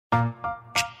In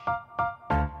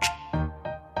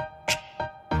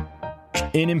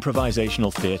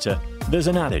improvisational theatre, there's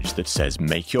an adage that says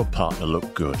make your partner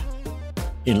look good.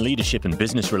 In leadership and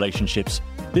business relationships,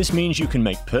 this means you can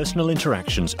make personal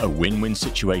interactions a win-win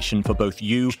situation for both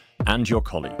you and your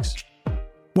colleagues.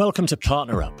 Welcome to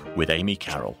Partner Up with Amy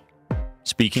Carroll.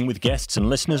 Speaking with guests and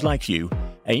listeners like you,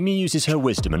 Amy uses her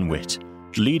wisdom and wit,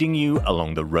 leading you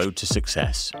along the road to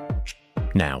success.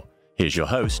 Now, here's your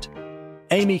host,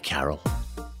 Amy Carroll.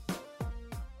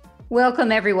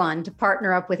 Welcome, everyone, to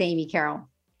Partner Up with Amy Carroll.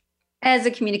 As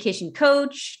a communication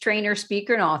coach, trainer,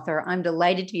 speaker, and author, I'm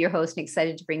delighted to be your host and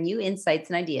excited to bring you insights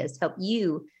and ideas to help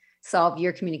you solve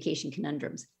your communication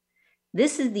conundrums.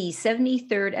 This is the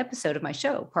 73rd episode of my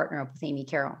show, Partner Up with Amy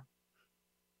Carroll.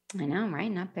 I know,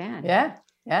 right? Not bad.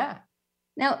 Yeah.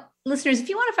 Now, listeners, if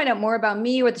you want to find out more about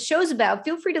me or what the show's about,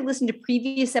 feel free to listen to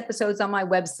previous episodes on my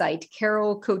website,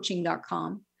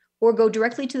 carrollcoaching.com. or go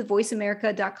directly to the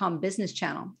voiceamerica.com business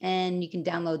channel, and you can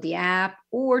download the app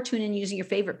or tune in using your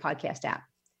favorite podcast app.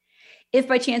 If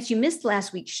by chance you missed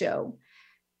last week's show,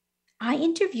 I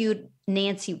interviewed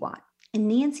Nancy Watt, and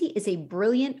Nancy is a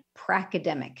brilliant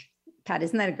pracademic. Pat,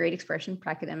 isn't that a great expression,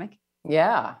 pracademic?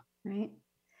 Yeah. Right?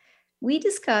 We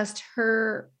discussed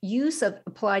her use of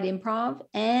applied improv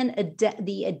and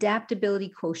the adaptability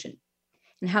quotient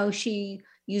and how she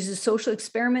uses social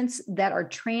experiments that are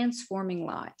transforming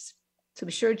lives. So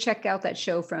be sure to check out that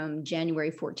show from January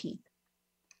 14th.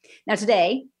 Now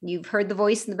today, you've heard the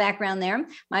voice in the background there.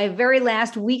 My very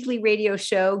last weekly radio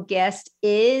show guest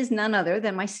is none other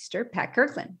than my sister, Pat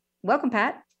Kirkland. Welcome,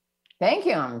 Pat. Thank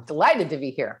you. I'm delighted to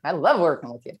be here. I love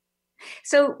working with you.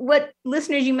 So what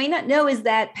listeners you may not know is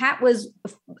that Pat was,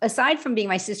 aside from being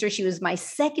my sister, she was my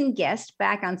second guest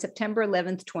back on September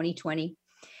 11th, 2020.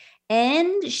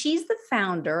 And she's the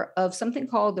founder of something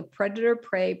called the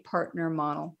Predator-Prey Partner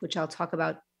Model, which I'll talk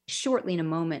about shortly in a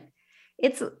moment.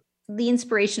 It's the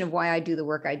inspiration of why I do the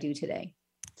work I do today.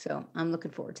 So I'm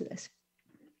looking forward to this.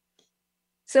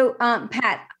 So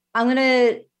Pat, I'm going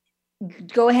to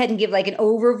go ahead and give like an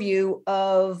overview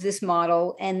of this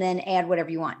model and then add whatever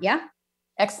you want. Yeah?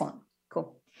 Excellent.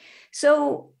 Cool.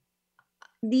 So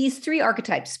these three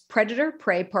archetypes, predator,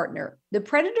 prey, partner. The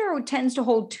predator tends to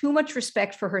hold too much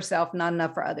respect for herself, not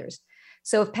enough for others.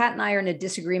 So if Pat and I are in a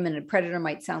disagreement, a predator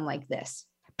might sound like this.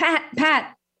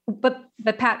 Pat, but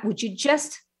Pat, would you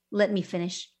just let me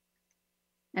finish?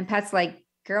 And Pat's like,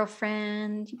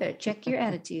 girlfriend, you better check your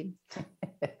attitude.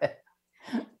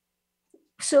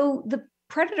 So the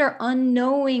predator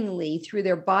unknowingly, through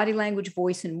their body language,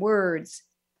 voice, and words,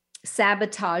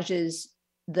 sabotages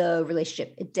the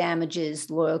relationship. It damages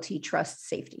loyalty, trust,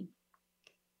 safety.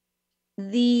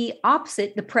 The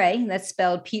opposite, the prey, that's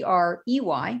spelled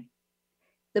P-R-E-Y.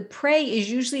 The prey is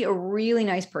usually a really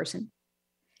nice person.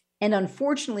 And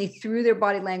unfortunately, through their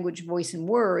body language, voice, and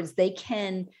words, they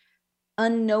can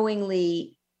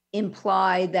unknowingly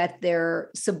imply that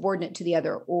they're subordinate to the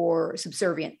other or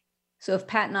subservient. So if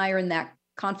Pat and I are in that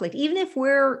conflict, even if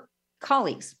we're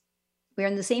colleagues, we're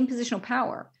in the same position of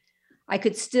power, I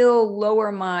could still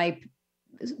lower my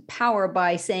power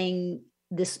by saying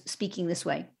this, speaking this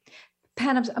way.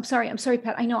 Pat, I'm sorry,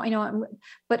 Pat. I know,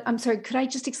 but I'm sorry. Could I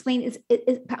just explain?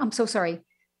 I'm so sorry.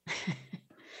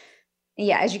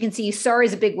 Yeah, as you can see, sorry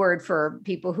is a big word for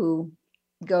people who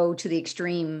go to the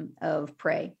extreme of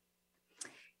prey.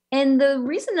 And the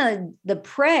reason the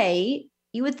prey,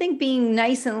 you would think being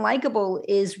nice and likable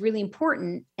is really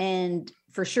important, and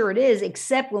for sure it is,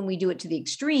 except when we do it to the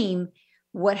extreme.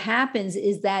 What happens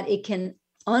is that it can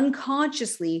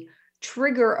unconsciously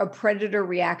trigger a predator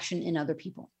reaction in other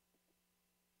people.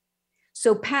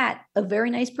 So Pat, a very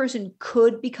nice person,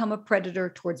 could become a predator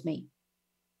towards me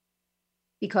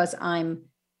because I'm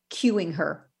cueing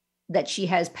her that she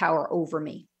has power over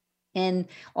me. And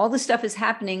all this stuff is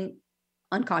happening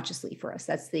unconsciously for us.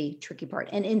 That's the tricky part.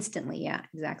 And instantly. Yeah,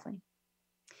 exactly.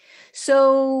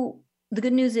 So the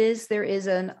good news is there is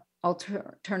an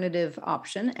alternative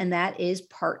option, and that is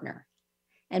partner.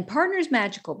 And partner is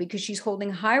magical because she's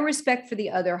holding high respect for the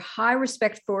other, high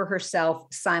respect for herself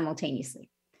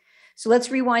simultaneously. So let's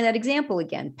rewind that example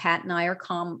again. Pat and I are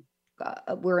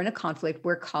we're in a conflict,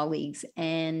 we're colleagues.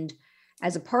 And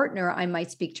as a partner, I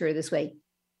might speak to her this way.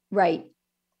 Right.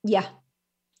 Yeah.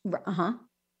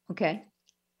 Okay.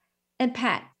 And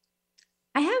Pat,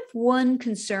 I have one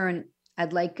concern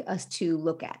I'd like us to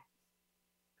look at.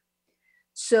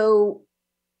 So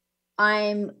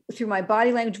I'm, through my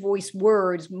body language, voice,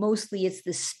 words, mostly it's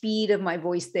the speed of my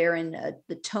voice there and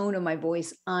the tone of my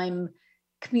voice. I'm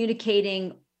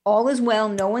communicating all is well.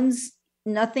 Nothing's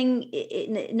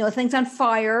on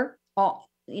fire. No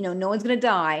one's going to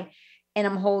die. And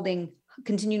I'm holding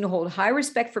continuing to hold high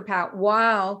respect for Pat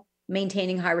while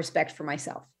maintaining high respect for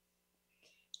myself.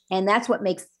 And that's what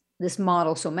makes this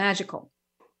model so magical.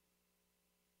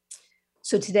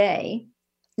 So today,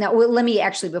 now let me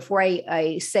actually, before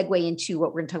I segue into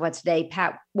what we're going to talk about today,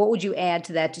 Pat, what would you add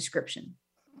to that description?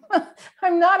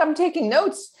 I'm taking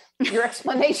notes. Your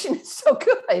explanation is so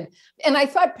good. And I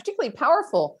thought particularly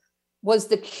powerful was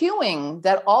the cueing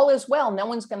that all is well, no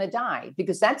one's going to die,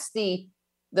 because that's the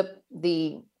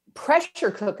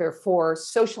pressure cooker for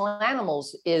social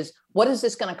animals is, what is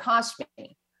this going to cost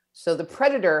me? So the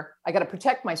predator, I got to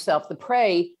protect myself. The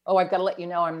prey, I've got to let you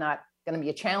know I'm not going to be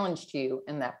a challenge to you.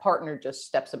 And that partner just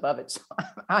steps above it. So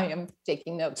I am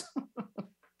taking notes.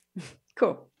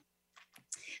 Cool.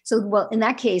 So, well, in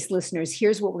that case, listeners,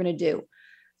 here's what we're going to do.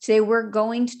 Today, we're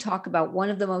going to talk about one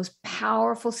of the most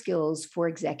powerful skills for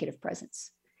executive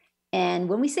presence. And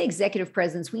when we say executive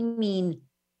presence, we mean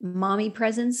mommy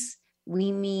presence.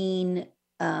 We mean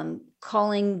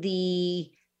calling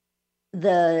the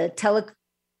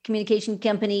telecommunication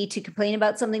company to complain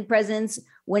about something presence.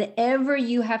 Whenever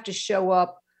you have to show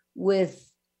up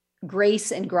with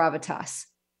grace and gravitas,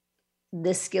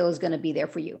 this skill is going to be there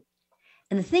for you.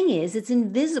 And the thing is, it's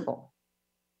invisible.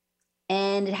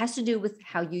 And it has to do with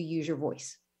how you use your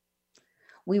voice.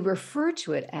 We refer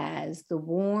to it as the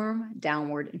warm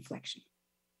downward inflection,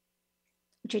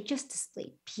 which I just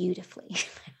displayed beautifully, I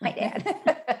might add.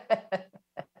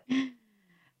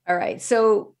 All right.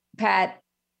 So, Pat,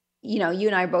 you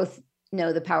and I both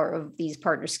know the power of these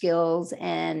partner skills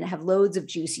and have loads of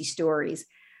juicy stories.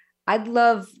 I'd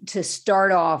love to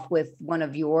start off with one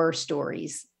of your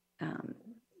stories.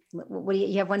 What do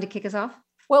you have one to kick us off?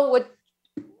 Well, what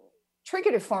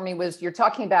triggered it for me was you're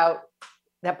talking about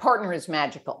that partner is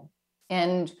magical.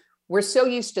 And we're so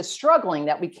used to struggling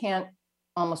that we can't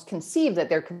almost conceive that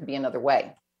there could be another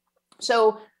way.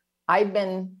 So I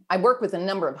work with a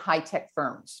number of high-tech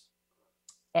firms,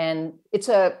 and it's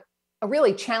a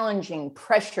really challenging,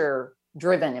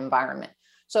 pressure-driven environment.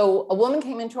 So a woman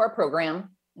came into our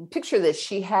program, and picture this,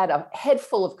 she had a head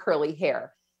full of curly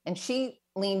hair, and she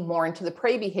leaned more into the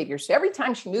prey behavior. So every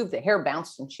time she moved, the hair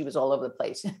bounced and she was all over the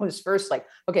place. It was first like,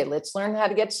 okay, let's learn how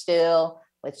to get still.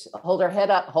 Let's hold our head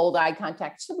up, hold eye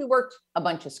contact. So we worked a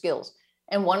bunch of skills.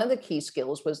 And one of the key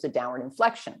skills was the downward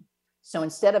inflection. So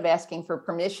instead of asking for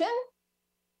permission,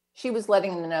 she was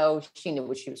letting them know she knew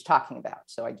what she was talking about.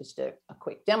 So I just did a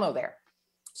quick demo there.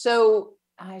 So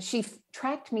she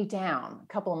tracked me down a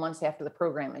couple of months after the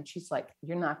program. And she's like,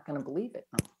 you're not going to believe it.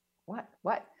 What?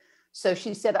 So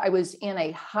she said, I was in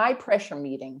a high pressure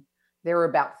meeting. There were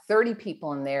about 30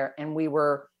 people in there, and we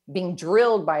were being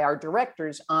drilled by our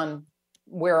directors on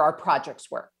where our projects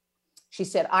were. She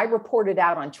said, I reported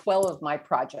out on 12 of my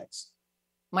projects.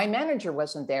 My manager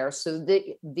wasn't there. So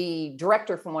the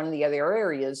director from one of the other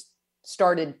areas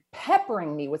started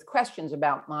peppering me with questions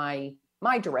about my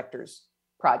director's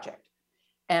project.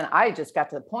 And I just got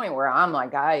to the point where I'm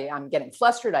like, I'm getting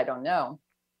flustered. I don't know.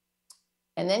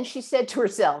 And then she said to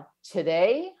herself,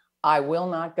 today, I will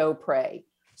not go pray.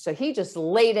 So he just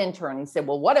laid into her and he said,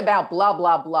 well, what about blah,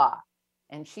 blah, blah?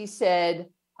 And she said,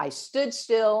 I stood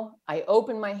still. I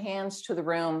opened my hands to the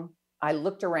room. I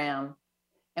looked around,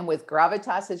 and with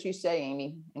gravitas, as you say,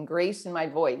 Amy, and grace in my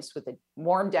voice, with a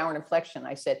warm downward inflection,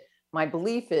 I said, my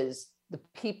belief is the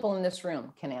people in this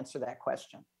room can answer that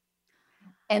question.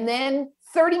 And then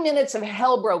 30 minutes of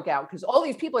hell broke out because all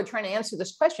these people are trying to answer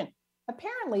this question.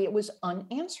 Apparently it was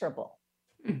unanswerable,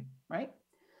 right?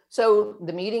 So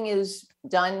the meeting is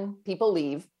done, people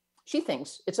leave. She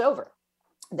thinks it's over.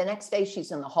 The next day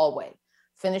she's in the hallway,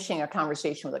 finishing a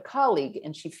conversation with a colleague,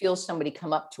 and she feels somebody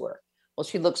come up to her. Well,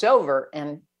 she looks over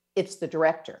and it's the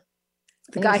director.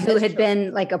 The guy who had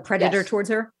been like a predator towards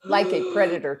her? Like a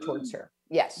predator towards her.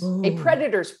 Yes. Ooh. A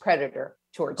predator's predator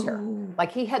towards her.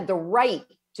 Like he had the right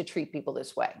to treat people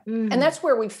this way. And that's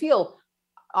where we feel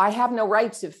I have no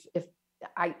rights if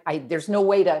there's no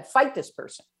way to fight this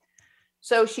person.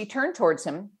 So she turned towards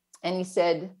him and he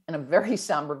said in a very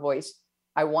somber voice,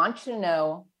 I want you to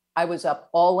know I was up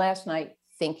all last night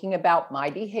thinking about my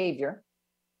behavior.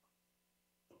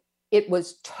 It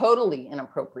was totally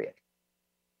inappropriate.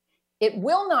 It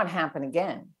will not happen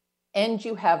again. And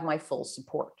you have my full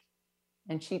support.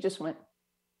 And she just went,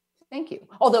 thank you.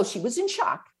 Although she was in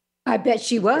shock. I bet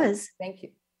she was. Thank you.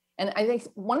 And I think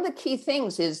one of the key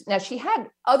things is now she had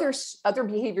other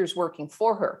behaviors working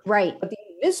for her. Right. But the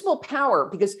invisible power,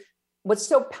 because what's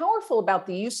so powerful about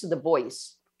the use of the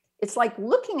voice, it's like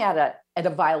looking at a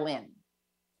violin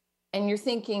and you're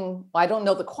thinking, well, I don't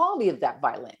know the quality of that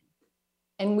violin.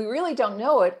 And we really don't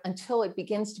know it until it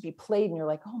begins to be played and you're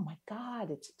like, oh my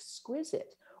God, it's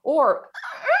exquisite. Or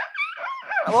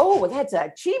oh, that's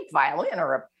a cheap violin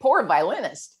or a poor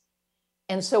violinist.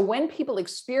 And so when people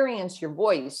experience your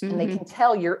voice and they can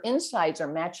tell your insides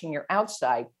are matching your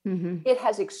outside, it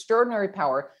has extraordinary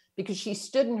power because she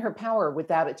stood in her power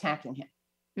without attacking him.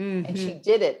 And she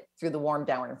did it through the warm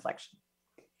downward inflection.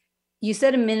 You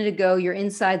said a minute ago, your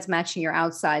insides matching your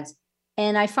outsides.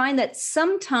 And I find that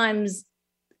sometimes,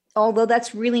 although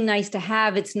that's really nice to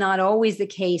have, it's not always the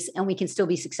case, and we can still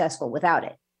be successful without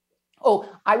it. Oh,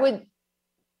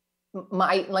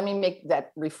 let me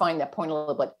refine that point a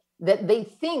little bit, that they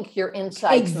think your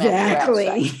insides match your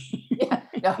outside. Yeah,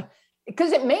 no,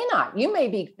 because it may not. You may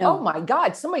be, oh my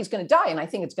God, somebody's going to die, and I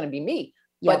think it's going to be me.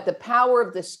 Yep. But the power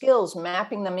of the skills,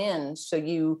 mapping them in so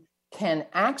you can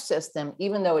access them,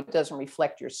 even though it doesn't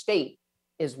reflect your state,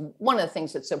 is one of the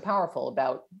things that's so powerful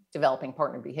about developing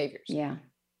partner behaviors. Yeah,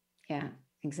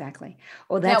 exactly.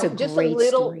 Oh, that's now, a just great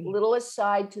story. little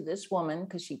aside to this woman,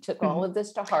 because she took all of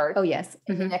this to heart. Oh, yes.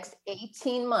 In the next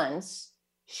 18 months,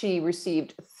 she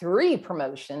received 3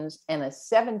 promotions and a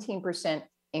 17%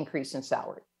 increase in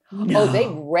salary. No. Oh, they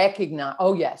recognize.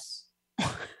 Oh, yes.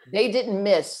 They didn't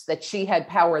miss that she had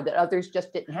power that others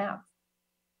just didn't have.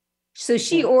 So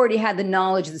she already had the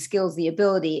knowledge, the skills, the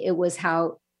ability. It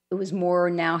was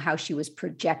more now how she was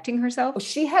projecting herself. Oh,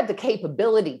 she had the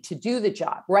capability to do the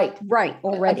job. Right.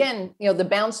 Already. Again, the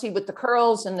bouncy with the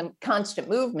curls and the constant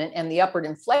movement and the upward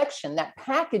inflection, that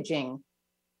packaging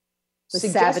was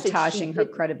sabotaging her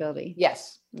credibility.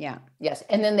 Yes. Yeah. Yes.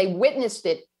 And then they witnessed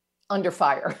it under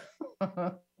fire.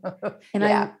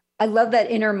 And I love that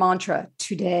inner mantra.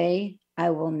 Today, I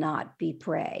will not be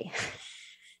prey.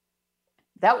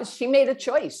 She made a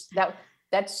choice.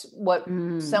 That's what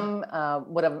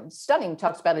what I'm studying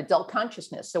talks about, adult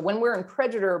consciousness. So when we're in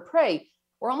predator or prey,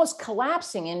 we're almost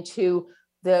collapsing into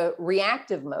the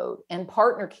reactive mode, and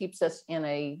partner keeps us in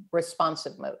a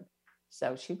responsive mode.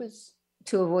 So she was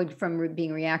to avoid from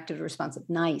being reactive to responsive.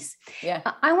 Nice. Yeah.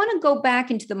 I want to go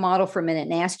back into the model for a minute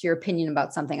and ask your opinion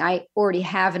about something. I already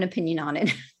have an opinion on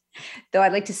it, though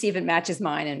I'd like to see if it matches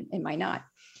mine, and it might not.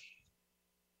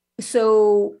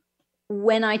 So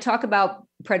when I talk about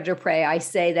predator prey, I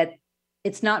say that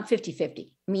it's not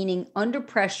 50-50, meaning under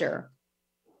pressure,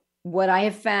 what I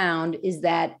have found is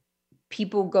that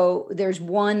there's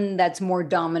one that's more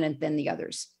dominant than the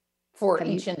others. For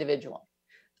each individual?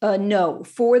 No,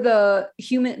 for the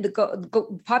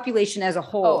population as a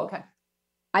whole. Oh, okay.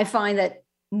 I find that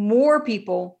more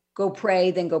people go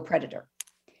prey than go predator.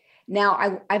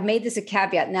 Now, I've made this a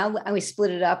caveat. Now I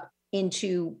split it up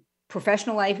into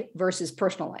professional life versus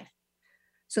personal life.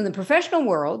 So in the professional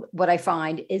world, what I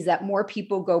find is that more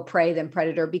people go prey than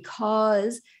predator,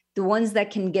 because the ones that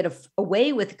can get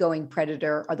away with going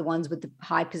predator are the ones with the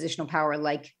high positional power,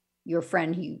 like your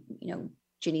friend who,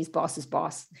 Ginny's boss's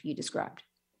boss, who you described,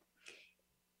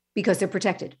 because they're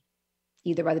protected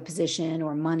either by the position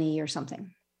or money or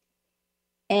something.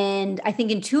 And I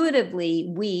think intuitively,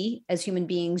 we as human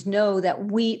beings know that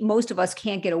most of us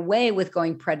can't get away with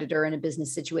going predator in a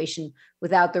business situation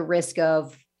without the risk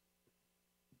of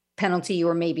penalty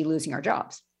or maybe losing our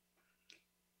jobs.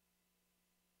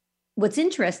 What's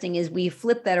interesting is we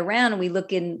flip that around and we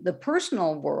look in the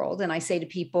personal world, and I say to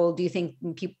people, do you think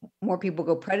more people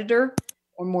go predator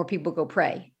or more people go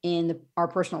prey in our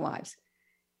personal lives?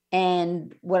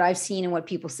 And what I've seen and what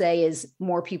people say is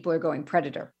more people are going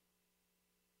predator.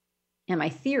 And my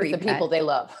theory, the people they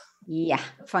love. Yeah.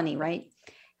 Funny, right?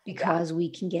 Because we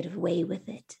can get away with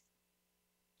it.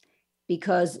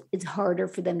 Because it's harder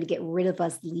for them to get rid of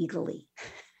us legally.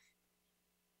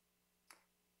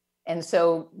 And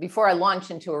so before I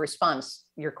launch into a response,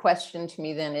 your question to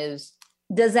me then is,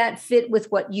 does that fit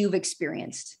with what you've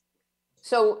experienced?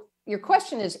 So your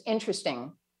question is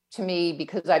interesting to me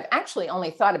because I've actually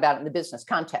only thought about it in the business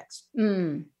context.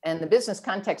 And the business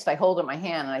context I hold in my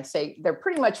hand and I say, they're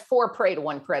pretty much 4 prey to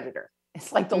 1 predator.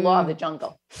 It's like the law of the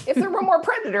jungle. If there were more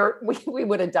predator, we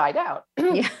would have died out.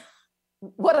 Yeah.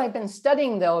 What I've been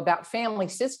studying though about family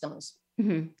systems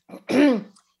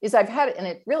is I've had, and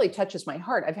it really touches my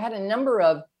heart, I've had a number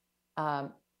of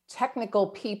technical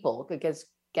people, because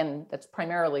again, that's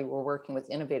primarily we're working with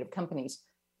innovative companies,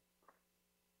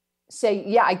 say,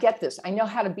 yeah, I get this. I know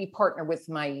how to be partner with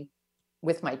my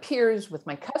peers, with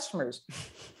my customers,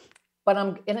 but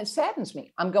and it saddens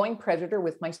me. I'm going predator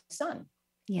with my son.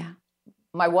 Yeah.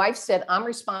 My wife said, I'm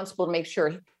responsible to make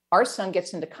sure our son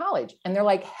gets into college. And they're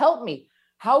like, help me.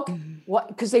 How, what?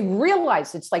 Because they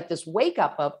realize it's like this wake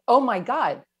up of, oh my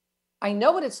God, I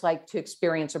know what it's like to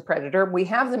experience a predator. We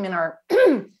have them in our,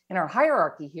 in our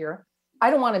hierarchy here.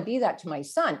 I don't want to be that to my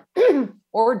son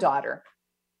or daughter.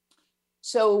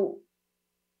 So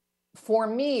for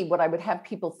me, what I would have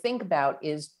people think about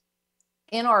is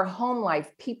in our home life,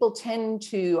 people tend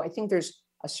to, I think there's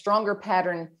a stronger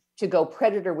pattern to go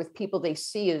predator with people they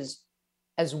see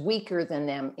as weaker than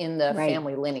them in the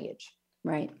family lineage.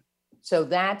 Right. So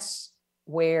that's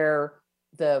where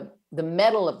the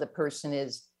mettle of the person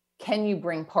is, can you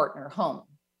bring partner home?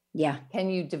 Yeah. Can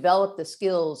you develop the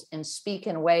skills and speak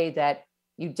in a way that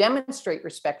you demonstrate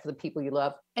respect for the people you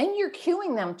love and you're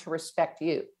cueing them to respect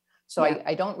you? So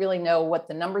I don't really know what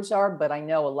the numbers are, but I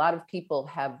know a lot of people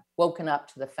have woken up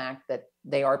to the fact that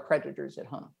they are predators at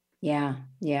home. Yeah.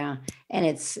 Yeah. And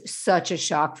it's such a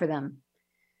shock for them.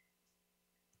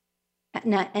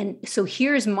 And so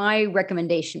here's my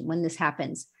recommendation when this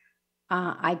happens.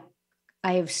 I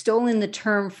have stolen the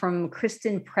term from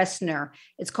Kristen Pressner.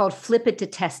 It's called flip it to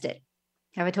test it.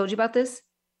 Have I told you about this?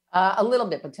 A little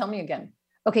bit, but tell me again.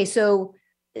 Okay. So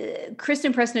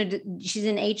Kristen Pressner, she's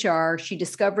in HR. She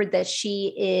discovered that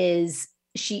she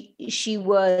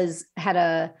had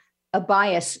a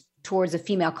bias towards a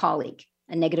female colleague,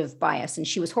 a negative bias. And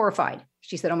she was horrified.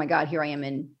 She said, oh my God, here I am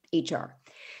in HR.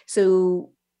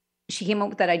 So she came up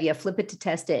with that idea, flip it to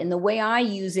test it. And the way I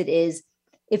use it is,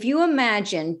 if you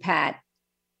imagine, Pat,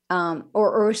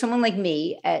 or someone like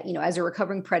me, as a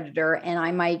recovering predator, and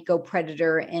I might go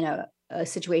predator in a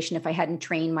situation if I hadn't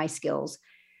trained my skills.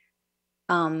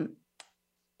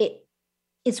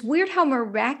 It's weird how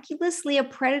miraculously a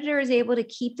predator is able to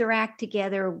keep their act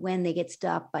together when they get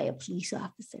stopped by a police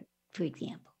officer, for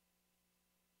example.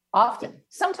 Often.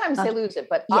 Sometimes they lose it,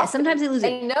 but sometimes they lose it.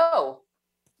 They know.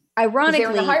 Ironically,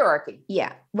 they're in the hierarchy.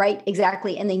 Yeah, right.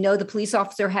 Exactly. And they know the police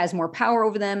officer has more power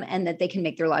over them and that they can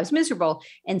make their lives miserable.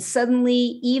 And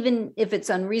suddenly, even if it's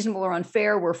unreasonable or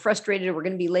unfair, we're frustrated, we're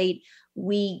going to be late,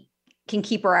 we can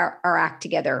keep our act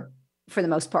together for the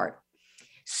most part.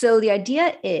 So the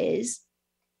idea is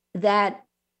that,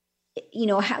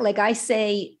 like I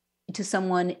say to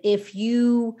someone, if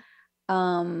you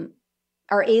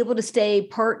are able to stay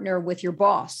partner with your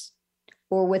boss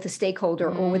or with a stakeholder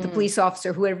or with a police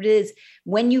officer, whoever it is,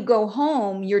 when you go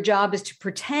home, your job is to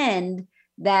pretend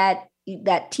that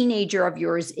that teenager of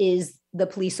yours is the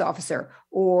police officer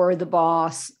or the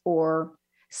boss or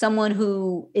someone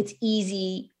who it's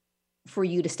easy for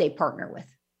you to stay partner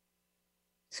with.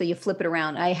 So you flip it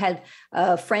around. I had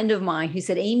a friend of mine who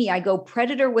said, Amy, I go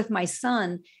predator with my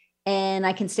son and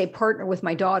I can stay partner with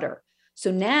my daughter. So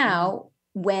now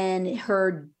when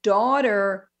her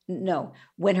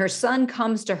son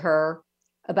comes to her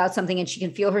about something and she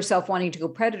can feel herself wanting to go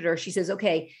predator, she says,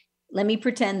 okay, let me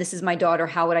pretend this is my daughter.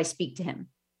 How would I speak to him?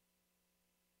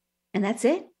 And that's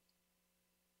it.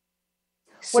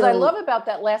 What I love about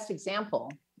that last example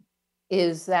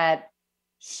is that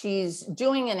she's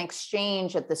doing an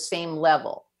exchange at the same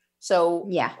level. So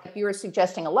if you were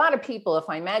suggesting, a lot of people, if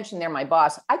I imagine they're my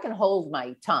boss, I can hold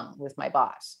my tongue with my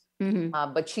boss.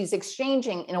 But she's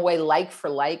exchanging in a way like for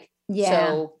like.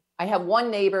 So I have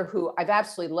one neighbor who I've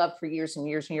absolutely loved for years and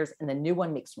years and years, and the new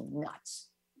one makes me nuts.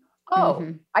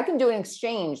 I can do an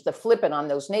exchange, the flip it on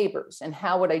those neighbors. And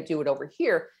how would I do it over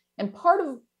here? And part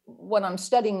of what I'm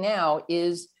studying now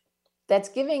is that's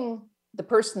giving the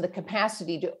person the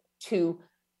capacity to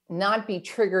not be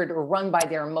triggered or run by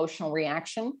their emotional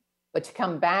reaction, but to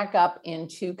come back up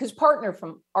into, because partner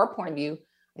from our point of view,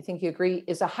 I think you agree,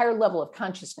 is a higher level of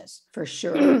consciousness. For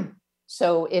sure.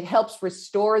 So it helps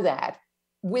restore that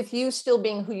with you still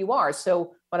being who you are.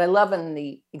 So what I love in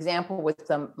the example with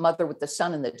the mother with the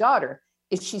son and the daughter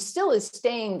is she still is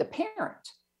staying the parent,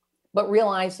 but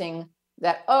realizing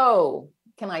that,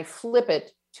 can I flip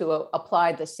it to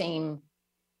apply the same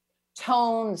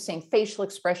tone, the same facial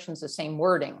expressions, the same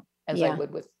wording as I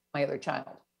would with my other child.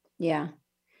 Yeah.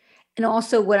 And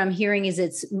also what I'm hearing is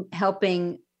it's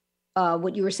helping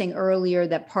what you were saying earlier,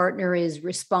 that partner is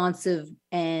responsive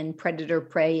and predator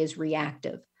prey is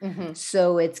reactive.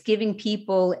 So it's giving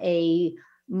people a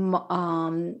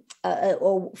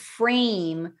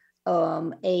frame,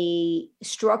 a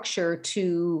structure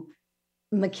to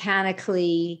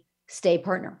mechanically stay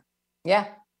partner.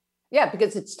 Yeah,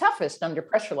 because it's toughest under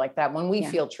pressure like that when we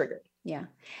feel triggered. Yeah.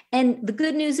 And the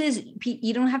good news is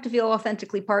you don't have to feel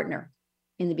authentically partner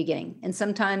in the beginning. And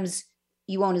sometimes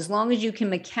you won't, as long as you can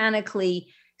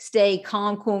mechanically stay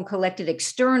calm, cool, and collected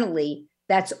externally,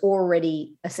 that's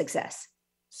already a success.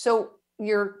 So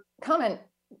your comment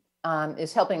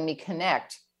is helping me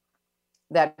connect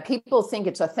that people think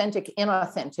it's authentic,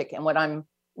 inauthentic. And what I'm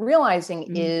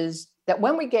realizing is that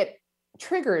when we get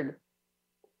triggered,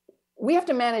 we have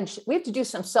to do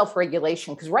some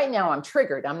self-regulation, because right now I'm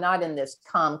triggered. I'm not in this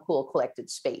calm, cool, collected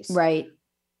space. Right.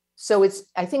 So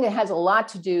I think it has a lot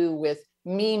to do with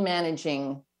me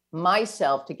managing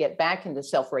myself to get back into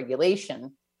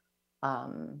self-regulation,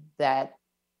 that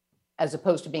as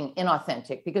opposed to being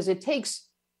inauthentic, because it takes,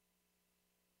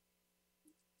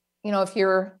 if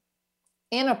you're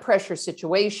in a pressure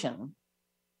situation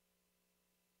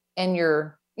and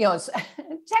you're, it's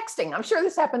texting. I'm sure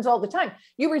this happens all the time.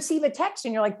 You receive a text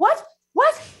and you're like, what?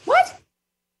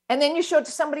 And then you show it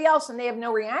to somebody else and they have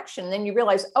no reaction. And then you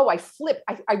realize, oh, I flipped.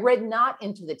 I read not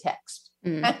into the text.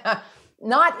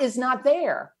 Not is not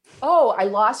there. Oh, I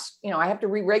lost, I have to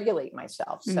re-regulate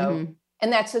myself. So,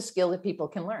 and that's a skill that people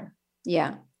can learn.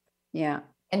 Yeah. Yeah.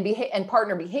 And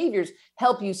partner behaviors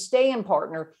help you stay in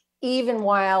partner even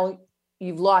while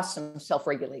you've lost some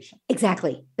self-regulation.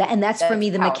 Exactly. And that's for me,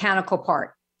 the powerful mechanical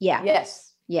part. Yeah.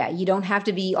 Yes. Yeah. You don't have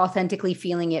to be authentically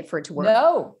feeling it for it to work.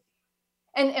 No.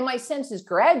 And my sense is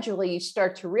gradually you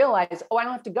start to realize, oh, I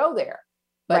don't have to go there.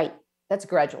 But right. That's a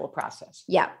gradual process.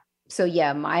 Yeah. So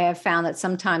yeah, I have found that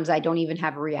sometimes I don't even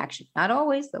have a reaction. Not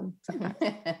always though. Sometimes.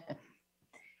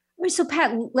 So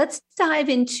Pat, let's dive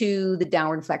into the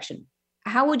downward flexion.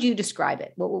 How would you describe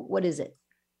it? What is it?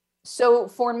 So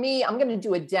for me, I'm going to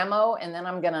do a demo and then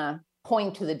I'm going to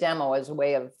point to the demo as a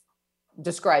way of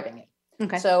describing it.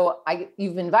 Okay. So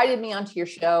you've invited me onto your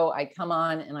show. I come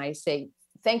on and I say,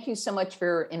 thank you so much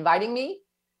for inviting me.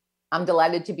 I'm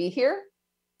delighted to be here.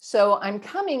 So I'm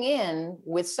coming in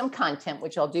with some content,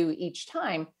 which I'll do each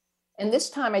time. And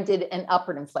this time I did an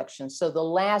upward inflection. So the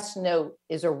last note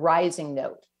is a rising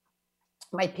note.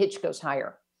 My pitch goes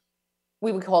higher.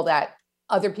 We would call that,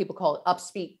 other people call it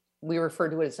upspeak. We refer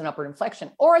to it as an upward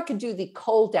inflection. Or I could do the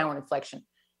cold downward inflection.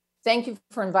 Thank you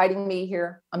for inviting me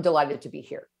here. I'm delighted to be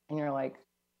here. And you're like,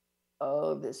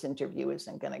 oh, this interview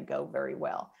isn't going to go very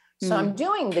well. So I'm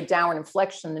doing the downward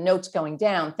inflection, the notes going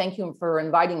down. Thank you for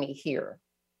inviting me here.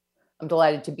 I'm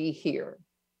delighted to be here.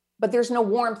 But there's no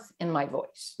warmth in my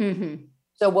voice.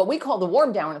 So what we call the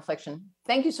warm downward inflection,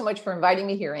 thank you so much for inviting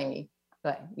me here, Amy.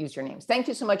 Use your names. Thank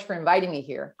you so much for inviting me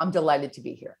here. I'm delighted to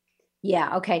be here.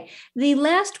 Yeah. Okay. The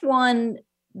last one,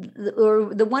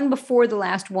 or the one before the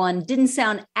last one, didn't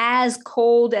sound as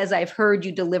cold as I've heard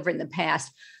you deliver in the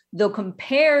past. Though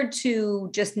compared to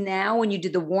just now when you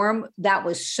did the warm, that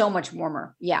was so much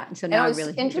warmer. Yeah. And so now it's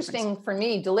really interesting for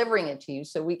me delivering it to you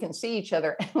so we can see each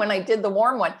other. When I did the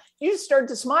warm one, you just started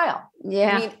to smile.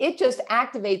 Yeah. I mean, it just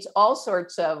activates all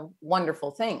sorts of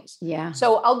wonderful things. Yeah.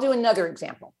 So I'll do another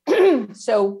example.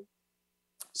 So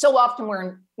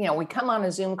often we come on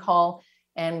a Zoom call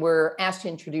and we're asked to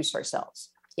introduce ourselves.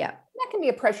 Yeah. That can be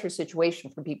a pressure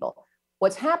situation for people.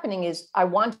 What's happening is I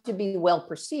want to be well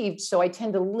perceived. So I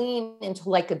tend to lean into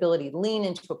likability, lean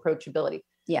into approachability.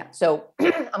 Yeah. So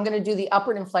I'm going to do the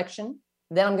upward inflection.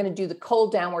 Then I'm going to do the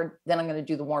cold downward. Then I'm going to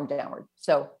do the warm downward.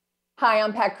 So, hi,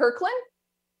 I'm Pat Kirkland.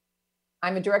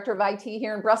 I'm a director of IT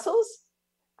here in Brussels.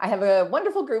 I have a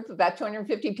wonderful group of about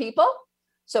 250 people.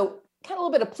 So kind of a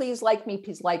little bit of please like me,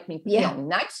 Yeah.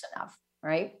 Nice enough,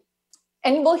 right?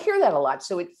 And we'll hear that a lot.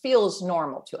 So it feels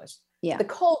normal to us. Yeah. The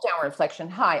cold downward inflection.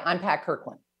 Hi, I'm Pat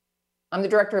Kirkland. I'm the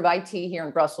director of IT here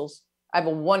in Brussels. I have a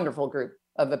wonderful group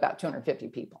of about 250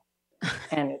 people.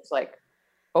 And it's like,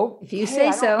 oh, if you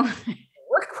say so.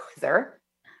 Work with her.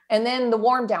 And then the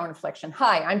warm downward inflection.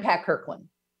 Hi, I'm Pat Kirkland.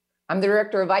 I'm the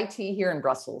director of IT here in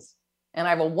Brussels. And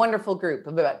I have a wonderful group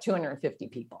of about 250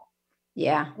 people.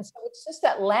 Yeah. And so it's just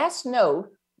that last note,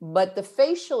 but the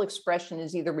facial expression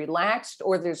is either relaxed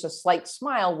or there's a slight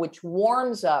smile, which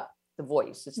warms up the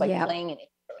voice. It's like playing an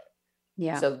instrument.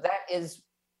 Yeah. So that is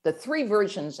the three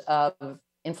versions of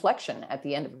inflection at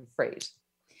the end of a phrase.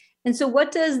 And so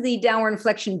what does the downward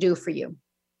inflection do for you?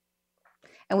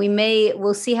 And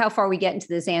we'll see how far we get into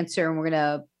this answer, and we're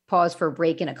going to pause for a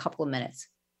break in a couple of minutes.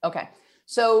 Okay.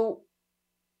 So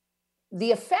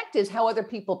the effect is how other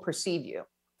people perceive you.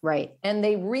 Right. And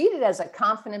they read it as a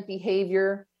confident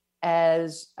behavior,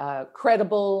 as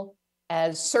credible,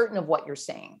 as certain of what you're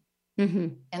saying.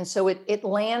 And so it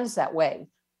lands that way.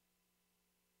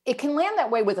 It can land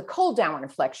that way with a cold downward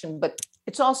inflection, but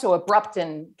it's also abrupt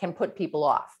and can put people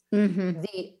off.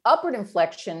 The upward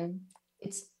inflection,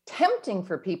 it's tempting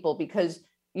for people because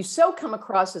you so come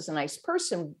across as a nice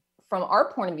person. From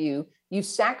our point of view, you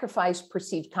sacrifice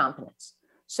perceived competence.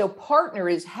 So partner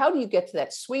is, how do you get to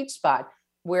that sweet spot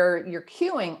where you're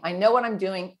cueing, I know what I'm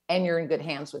doing, and you're in good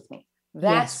hands with me.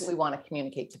 That's what we want to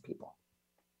communicate to people.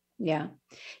 Yeah.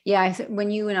 Yeah.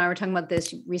 When you and I were talking about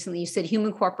this recently, you said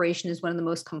human cooperation is one of the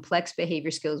most complex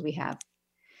behavior skills we have.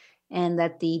 And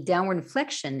that the downward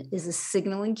inflection is a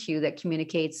signaling cue that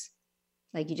communicates,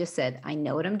 like you just said, I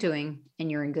know what I'm doing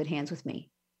and you're in good hands with me.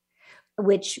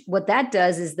 Which what that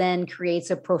does is then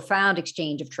creates a profound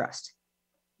exchange of trust.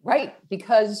 Right.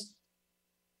 Because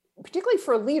particularly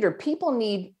for a leader, people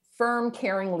need firm,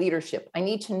 caring leadership. I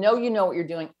need to know you know what you're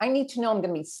doing. I need to know I'm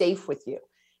going to be safe with you.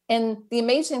 And the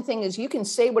amazing thing is you can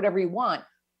say whatever you want,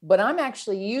 but I'm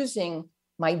actually using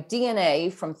my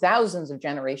DNA from thousands of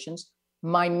generations,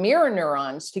 my mirror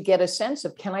neurons, to get a sense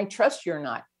of, can I trust you or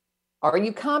not? Are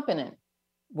you competent?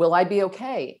 Will I be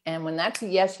okay? And when that's a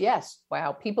yes, yes,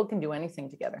 wow, people can do anything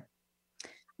together.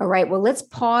 All right. Well, let's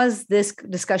pause this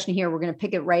discussion here. We're going to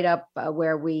pick it right up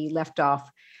where we left off.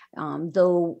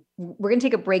 Though we're going to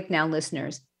take a break now,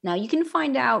 listeners. Now you can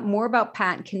find out more about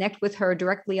Pat and connect with her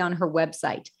directly on her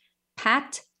website,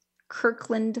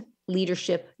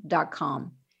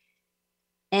 patkirklandleadership.com.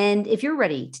 And if you're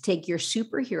ready to take your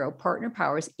superhero partner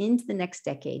powers into the next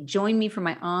decade, join me for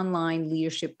my online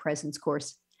leadership presence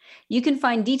course. You can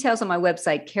find details on my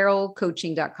website,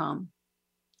 carolcoaching.com.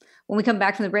 When we come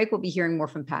back from the break, we'll be hearing more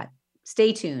from Pat.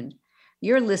 Stay tuned.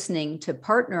 You're listening to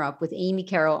Partner Up with Amy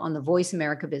Carroll on the Voice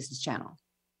America Business Channel.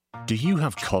 Do you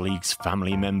have colleagues,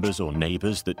 family members, or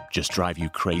neighbors that just drive you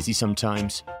crazy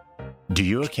sometimes? Do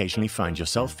you occasionally find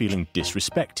yourself feeling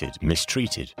disrespected,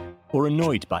 mistreated, or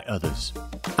annoyed by others?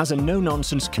 As a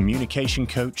no-nonsense communication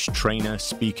coach, trainer,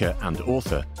 speaker, and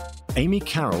author, Amy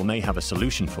Carroll may have a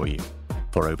solution for you.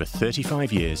 For over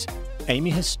 35 years, Amy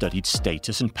has studied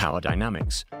status and power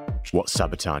dynamics, what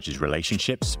sabotages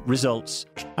relationships, results,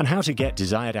 and how to get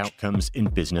desired outcomes in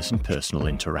business and personal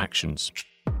interactions.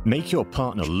 Make Your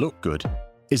Partner Look Good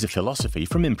is a philosophy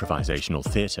from improvisational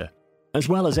theatre, as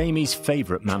well as Amy's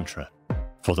favourite mantra.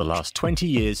 For the last 20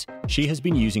 years, she has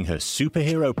been using her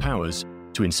superhero powers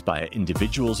to inspire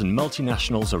individuals and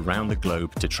multinationals around the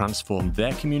globe to transform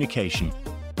their communication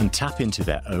and tap into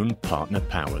their own partner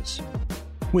powers.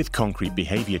 With concrete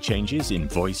behavior changes in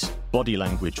voice, body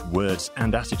language, words,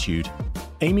 and attitude,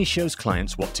 Amy shows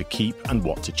clients what to keep and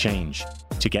what to change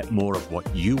to get more of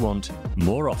what you want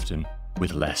more often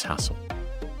with less hassle.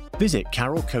 Visit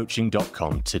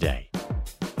carolcoaching.com today.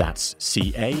 That's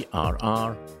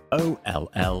CARROLL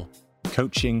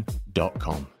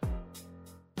coaching.com.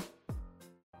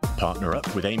 Partner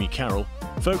Up with Amy Carroll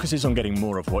focuses on getting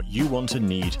more of what you want and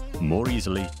need more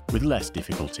easily with less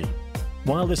difficulty.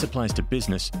 While this applies to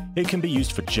business, it can be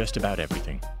used for just about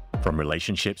everything, from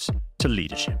relationships to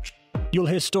leadership. You'll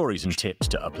hear stories and tips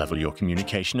to uplevel your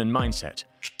communication and mindset,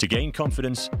 to gain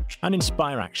confidence and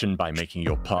inspire action by making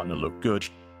your partner look good,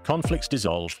 conflicts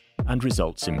dissolve, and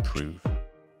results improve.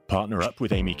 Partner Up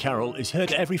with Amy Carroll is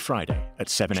heard every Friday at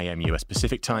 7 a.m. US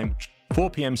Pacific Time,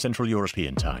 4 p.m. Central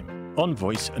European Time on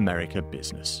Voice America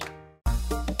Business.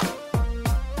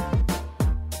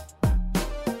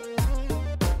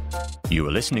 You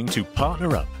are listening to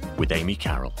Partner Up with Amy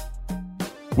Carroll.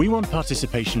 We want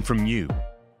participation from you.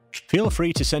 Feel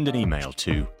free to send an email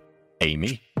to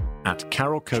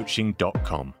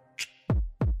amy@carolcoaching.com.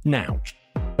 Now,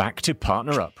 back to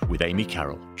Partner Up with Amy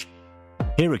Carroll.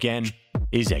 Here again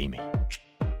is Amy.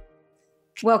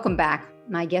 Welcome back.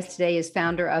 My guest today is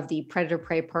founder of the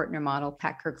Predator-Prey Partner Model,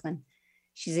 Pat Kirkland.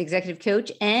 She's executive coach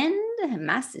and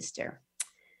my sister.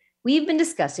 We've been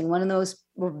discussing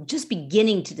we're just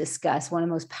beginning to discuss one of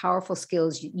the most powerful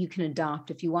skills you can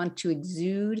adopt if you want to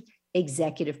exude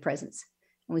executive presence.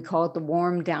 And we call it the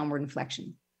warm downward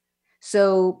inflection.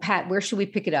 So, Pat, where should we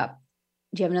pick it up?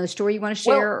 Do you have another story you want to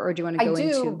share, or do you want to go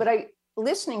into? I do, but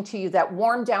listening to you, that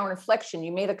warm downward inflection,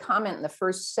 you made a comment in the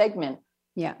first segment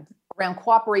around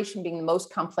cooperation being the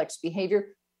most complex behavior.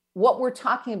 What we're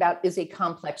talking about is a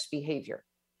complex behavior.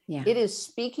 Yeah. It is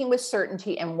speaking with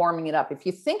certainty and warming it up. If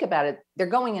you think about it, you're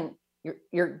going in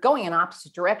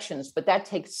opposite directions, but that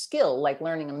takes skill, like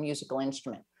learning a musical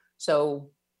instrument. So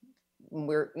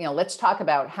let's talk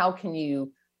about how can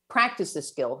you practice the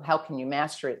skill? How can you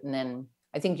master it? And then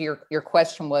I think your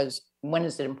question was, when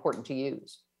is it important to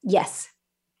use? Yes.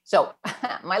 So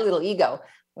my little ego,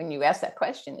 when you asked that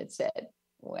question, it said,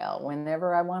 well,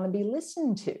 whenever I want to be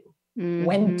listened to. Mm-hmm.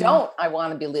 When don't I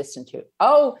want to be listened to?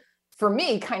 Oh, for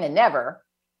me, kind of never,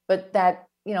 but that,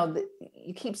 you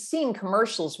keep seeing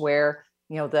commercials where,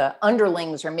 the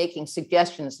underlings are making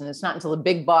suggestions, and it's not until the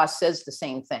big boss says the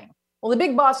same thing. Well, the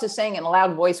big boss is saying it in a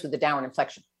loud voice with a downward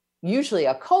inflection, usually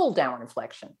a cold downward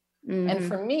inflection. Mm-hmm. And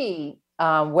for me,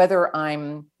 whether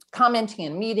I'm commenting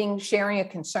in a meeting, sharing a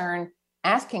concern,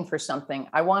 asking for something,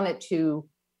 I want it to,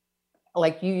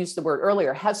 like you used the word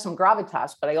earlier, have some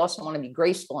gravitas, but I also want to be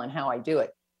graceful in how I do it.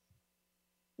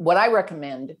 What I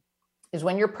recommend is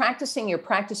when you're practicing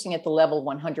at the level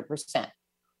 100%.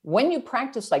 When you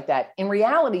practice like that, in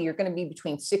reality, you're going to be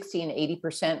between 60 and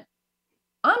 80%.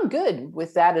 I'm good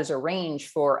with that as a range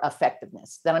for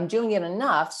effectiveness, that I'm doing it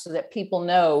enough so that people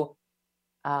know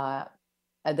that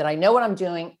I know what I'm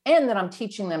doing and that I'm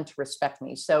teaching them to respect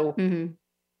me. So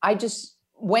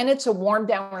when it's a warm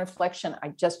downward inflection, I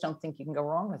just don't think you can go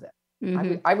wrong with it.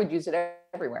 Mm-hmm. I would use it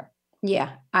everywhere.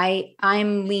 Yeah,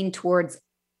 I'm lean towards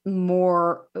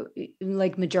more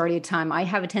like majority of time. I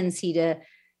have a tendency to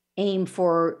aim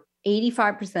for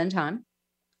 85% of the time.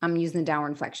 I'm using the downward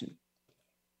inflection.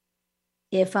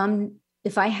 If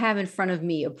I have in front of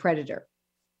me a predator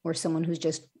or someone who's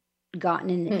just gotten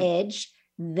an edge,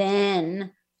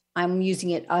 then I'm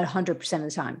using it 100% of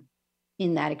the time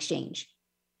in that exchange.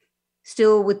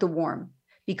 Still with the warm,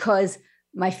 because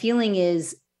my feeling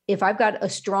is if I've got a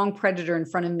strong predator in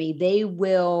front of me,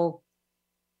 they'll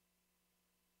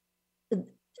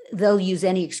use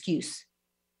any excuse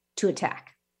to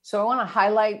attack. So I want to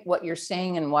highlight what you're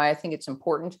saying and why I think it's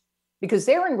important, because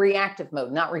they're in reactive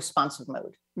mode, not responsive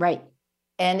mode. Right.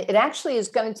 And it actually is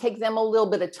going to take them a little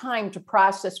bit of time to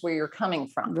process where you're coming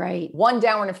from. Right. One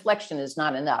downward inflection is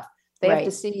not enough. They have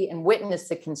to see and witness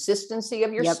the consistency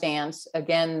of your stance.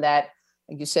 Again, that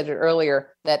you said it earlier,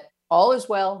 that all is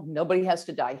well, nobody has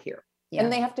to die here. Yeah.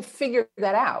 And they have to figure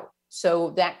that out.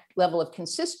 So that level of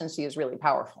consistency is really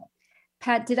powerful.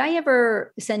 Pat, did I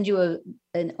ever send you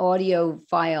an audio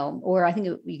file, or I think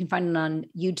you can find it on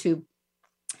YouTube,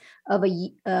 of a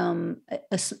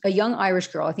young Irish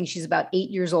girl? I think she's about 8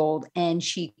 years old, and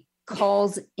she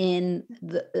calls in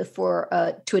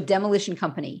to a demolition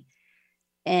company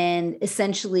and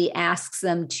essentially asks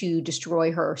them to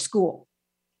destroy her school.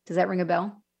 Does that ring a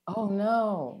bell? Oh,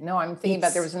 no, I'm thinking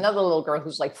about, there was another little girl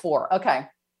who's like 4. Okay.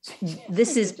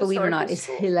 This is, believe it or not, is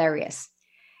hilarious.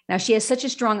 Now, she has such a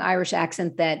strong Irish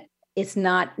accent that it's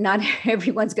not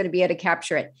everyone's going to be able to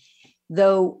capture it,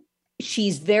 though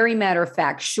she's very matter of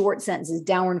fact, short sentences,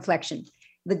 downward inflection.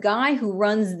 The guy who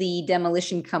runs the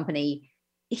demolition company,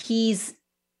 he's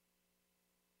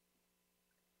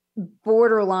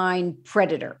borderline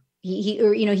predator.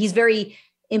 He's very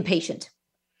impatient.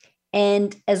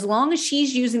 And as long as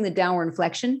she's using the downward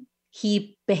inflection,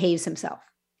 he behaves himself.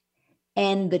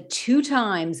 And the 2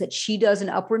 times that she does an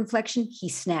upward inflection, he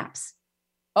snaps.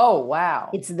 Oh, wow.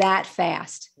 It's that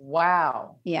fast.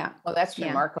 Wow. Yeah. Oh, that's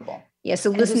remarkable. Yeah. So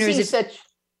and listeners, to see such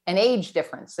an age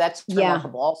difference, that's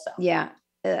remarkable also. Yeah.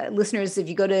 Listeners, if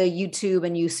you go to YouTube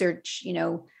and you search,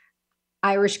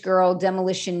 Irish girl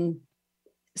demolition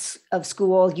of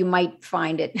school, you might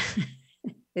find it.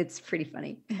 It's pretty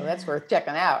funny. Well, that's worth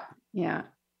checking out. Yeah.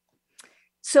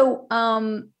 So,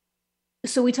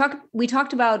 so we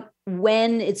talked about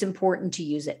when it's important to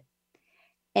use it.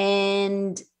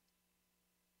 And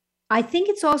I think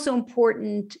it's also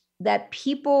important that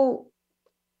people,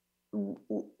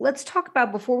 let's talk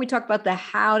about, before we talk about the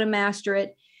how to master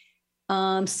it,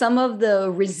 some of the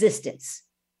resistance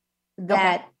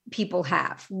that people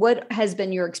have. What has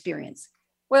been your experience?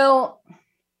 Well,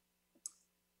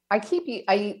 I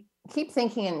keep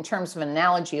thinking in terms of an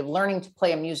analogy of learning to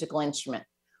play a musical instrument.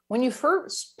 When you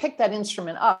first pick that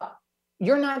instrument up,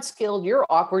 you're not skilled, you're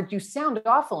awkward, you sound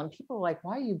awful, and people are like,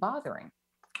 why are you bothering?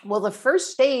 Well, the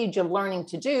first stage of learning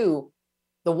to do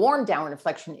the warm downward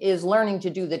inflection is learning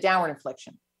to do the downward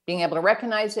inflection, being able to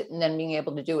recognize it and then being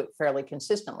able to do it fairly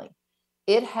consistently.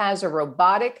 It has a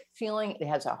robotic feeling. It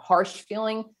has a harsh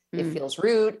feeling. It feels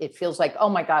rude. It feels like, oh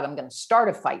my God, I'm going to start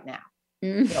a fight now.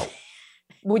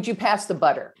 Would you pass the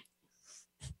butter?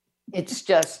 It's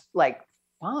just like,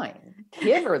 fine,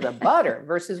 give her the butter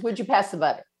versus would you pass the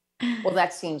butter? Well,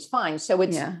 that seems fine. So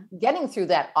it's getting through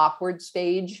that awkward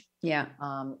stage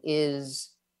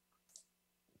is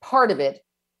part of it.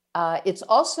 It's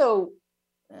also,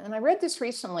 and I read this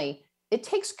recently, it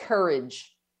takes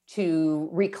courage to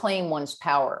reclaim one's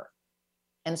power.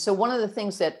 And so one of the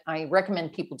things that I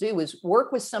recommend people do is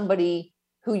work with somebody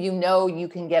who you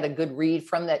can get a good read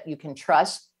from, that you can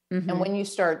trust. And when you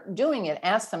start doing it,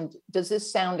 ask them, does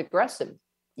this sound aggressive?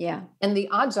 Yeah. And the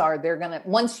odds are they're going to,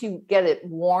 once you get it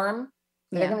warm,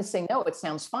 they're going to say, no, it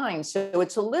sounds fine. So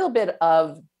it's a little bit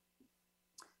of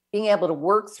being able to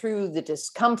work through the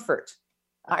discomfort.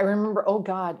 I remember,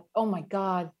 oh my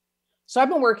God. So I've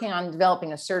been working on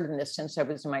developing assertiveness since I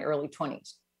was in my early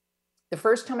 20s. The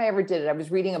first time I ever did it, I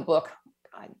was reading a book,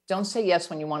 Don't Say Yes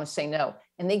When You Want to Say No.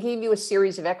 And they gave you a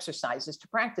series of exercises to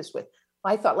practice with.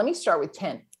 I thought, let me start with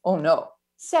 10. Oh no,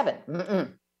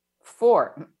 7,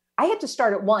 4. I had to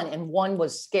start at 1, and 1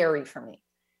 was scary for me.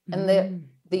 And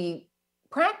the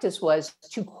practice was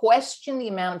to question the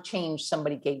amount of change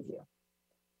somebody gave you.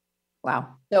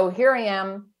 Wow. So here I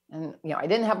am, and I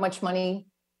didn't have much money.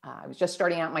 I was just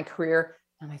starting out my career,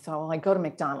 and I thought, well, I go to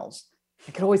McDonald's.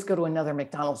 I could always go to another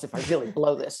McDonald's if I really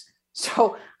blow this.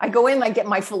 So I go in, I get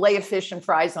my fillet of fish and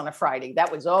fries on a Friday.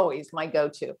 That was always my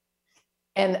go-to.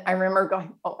 And I remember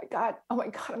going, oh my God, I'm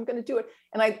going to do it.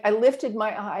 And I lifted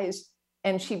my eyes,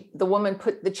 and the woman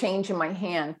put the change in my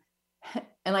hand,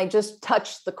 and I just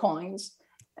touched the coins.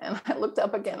 And I looked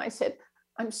up again. I said,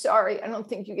 I'm sorry, I don't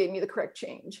think you gave me the correct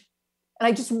change. And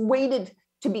I just waited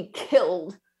to be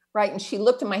killed, right? And she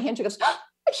looked at my hand, she goes, oh,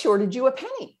 I shorted you a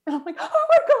penny. And I'm like, oh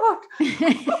my God.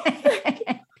 Oh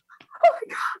my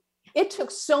God. It took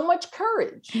so much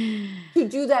courage to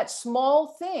do that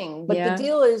small thing. But the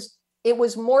deal is, it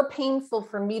was more painful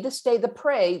for me to stay the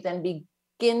prey than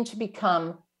begin to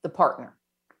become the partner.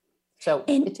 So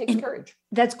it takes courage.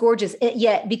 That's gorgeous.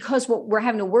 Because what we're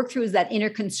having to work through is that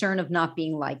inner concern of not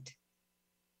being liked.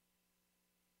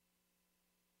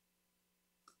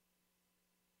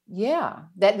 Yeah,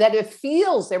 that it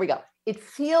feels, there we go. It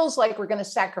feels like we're going to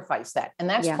sacrifice that. And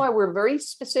that's why we're very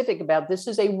specific about this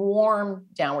is a warm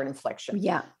downward inflection.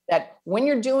 Yeah. That when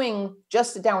you're doing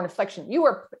just the downward inflection, you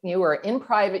are in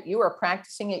private, you are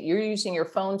practicing it, you're using your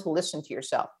phone to listen to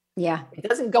yourself. Yeah. It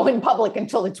doesn't go in public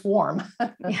until it's warm.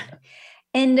 Yeah.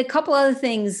 And a couple other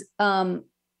things, the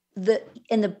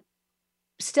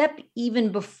step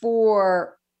even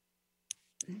before,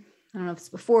 I don't know if it's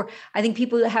before, I think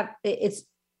people it's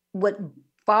what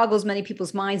boggles many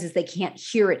people's minds is they can't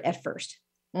hear it at first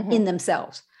in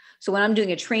themselves. So when I'm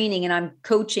doing a training and I'm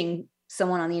coaching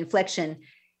someone on the inflection,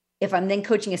 if I'm then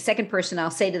coaching a second person, I'll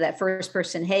say to that first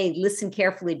person, hey, listen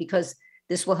carefully because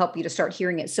this will help you to start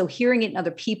hearing it. So hearing it in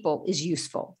other people is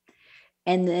useful.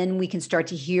 And then we can start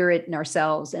to hear it in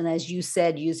ourselves. And as you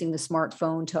said, using the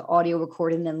smartphone to audio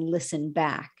record and then listen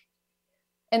back.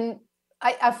 And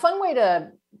a fun way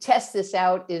to test this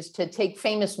out is to take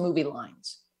famous movie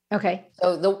lines. Okay.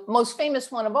 So the most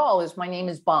famous one of all is my name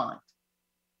is Bond,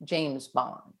 James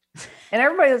Bond. And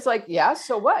everybody's like, yeah,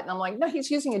 so what? And I'm like, no,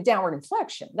 he's using a downward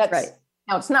inflection. That's right.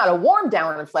 Now it's not a warm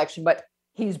downward inflection, but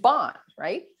he's Bond,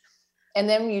 right? And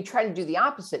then you try to do the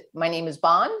opposite. My name is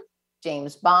Bond,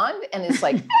 James Bond. And it's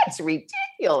like, that's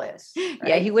ridiculous. Right?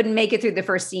 Yeah, he wouldn't make it through the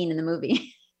first scene in the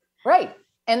movie. Right.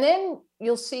 And then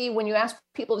you'll see when you ask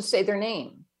people to say their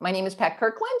name, my name is Pat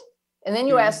Kirkland. And then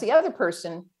you ask the other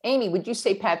person, Amy, would you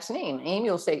say Pat's name? Amy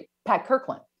will say Pat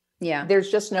Kirkland. Yeah. There's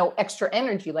just no extra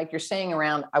energy like you're saying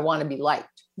around, I want to be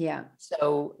liked. Yeah.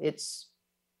 So it's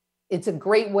a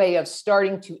great way of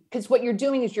starting to, because what you're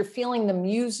doing is you're feeling the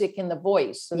music in the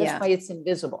voice. So that's why it's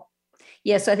invisible.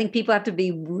 Yeah. So I think people have to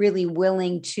be really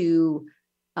willing to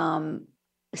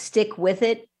stick with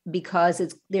it because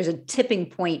there's a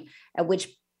tipping point at which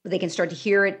they can start to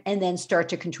hear it and then start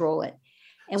to control it.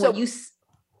 And so,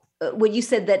 what you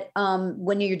said that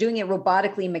when you're doing it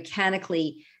robotically,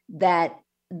 mechanically, that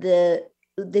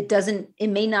it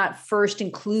may not first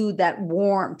include that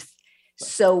warmth.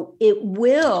 So it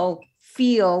will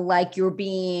feel like you're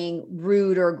being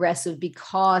rude or aggressive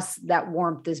because that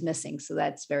warmth is missing. So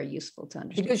that's very useful to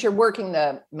understand. Because you're working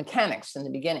the mechanics in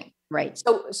the beginning. Right.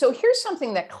 So here's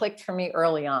something that clicked for me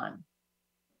early on.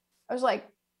 I was like,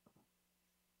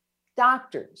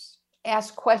 doctors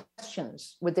ask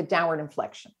questions with the downward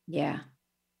inflection. Yeah.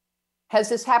 Has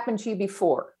this happened to you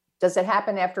before? Does it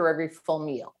happen after every full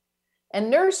meal?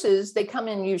 And nurses, they come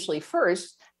in usually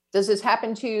first. Does this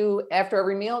happen to you after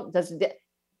every meal?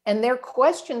 And their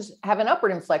questions have an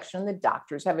upward inflection. The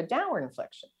doctors have a downward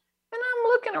inflection. And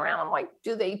I'm looking around. I'm like,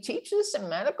 do they teach this in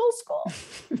medical school?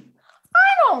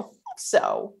 I don't think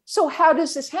so. So how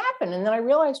does this happen? And then I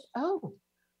realized,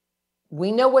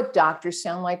 we know what doctors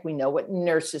sound like. We know what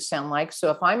nurses sound like.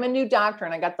 So if I'm a new doctor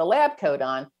and I got the lab coat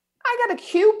on, I got to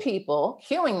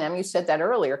cueing them, you said that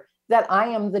earlier, that I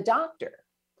am the doctor.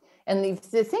 And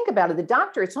to think about it, the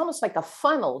doctor, it's almost like a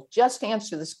funnel, just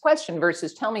answer this question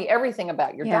versus tell me everything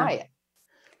about your diet.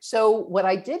 So what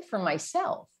I did for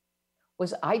myself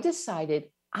was I decided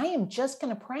I am just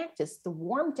going to practice the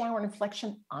warm downward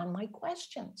inflection on my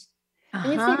questions.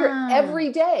 And you figure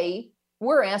every day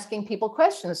we're asking people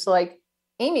questions. So like,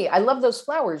 Amy, I love those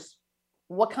flowers.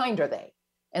 What kind are they?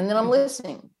 And then I'm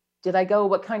listening. Did I go,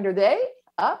 what kind are they?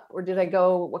 Up? Or did I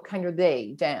go, what kind are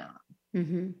they? Down?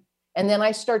 Mm-hmm. And then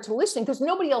I start to listen because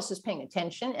nobody else is paying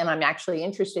attention. And I'm actually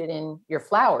interested in your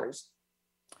flowers.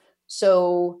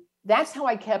 So that's how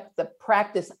I kept the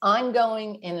practice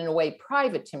ongoing and in a way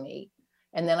private to me.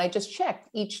 And then I just checked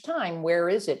each time, where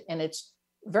is it? And it's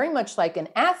very much like an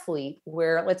athlete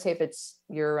where, let's say if it's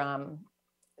your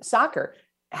soccer,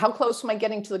 how close am I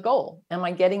getting to the goal? Am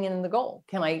I getting in the goal?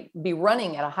 Can I be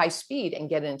running at a high speed and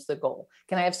get into the goal?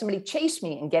 Can I have somebody chase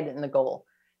me and get it in the goal?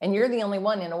 And you're the only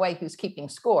one in a way who's keeping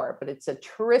score, but it's a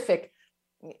terrific,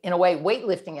 in a way,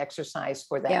 weightlifting exercise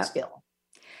for that skill.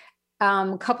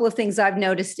 A couple of things I've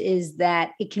noticed is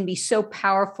that it can be so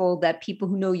powerful that people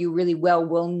who know you really well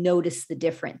will notice the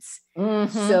difference.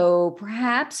 Mm-hmm. So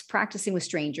perhaps practicing with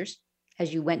strangers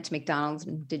as you went to McDonald's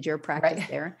and did your practice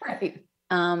there. Right.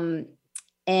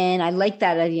 And I like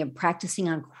that idea of practicing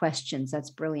on questions. That's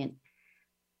brilliant.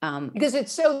 Because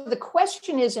the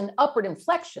question is an upward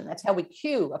inflection. That's how we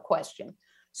cue a question.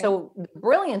 So the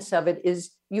brilliance of it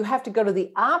is you have to go to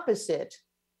the opposite.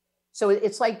 So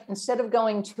it's like, instead of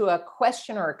going to a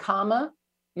question or a comma,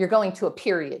 you're going to a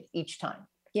period each time.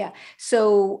 Yeah.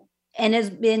 So, and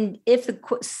if the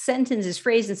sentence is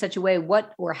phrased in such a way,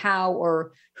 what or how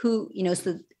or who,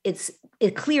 so it's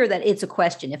clear that it's a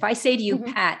question. If I say to you,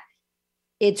 Pat,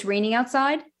 it's raining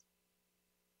outside.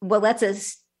 Well,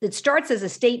 it starts as a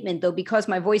statement, though, because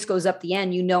my voice goes up the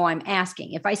end, I'm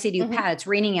asking. If I say to you, Pat, it's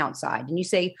raining outside, and you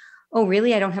say, oh,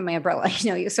 really? I don't have my umbrella.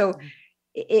 So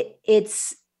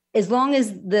it's, as long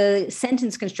as the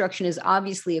sentence construction is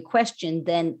obviously a question,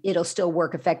 then it'll still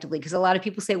work effectively. Because a lot of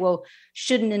people say, well,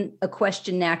 shouldn't a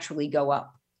question naturally go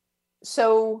up?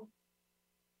 So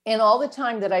in all the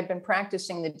time that I've been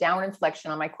practicing the downward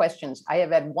inflection on my questions, I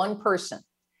have had one person,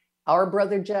 our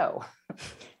brother Joe,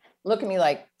 look at me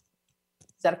like,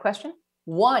 is that a question?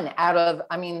 One out of,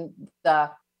 the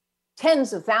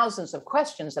tens of thousands of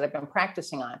questions that I've been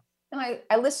practicing on. And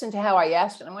I listened to how I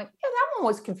asked it. And I went, yeah, that one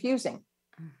was confusing.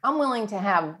 I'm willing to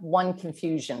have one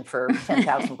confusion for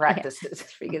 10,000 practices.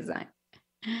 Free design.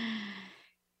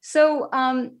 So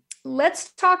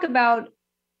let's talk about,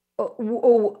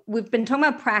 we've been talking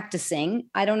about practicing.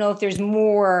 I don't know if there's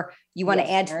more you want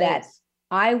to add to that.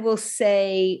 I will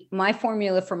say my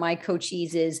formula for my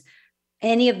coachees is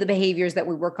any of the behaviors that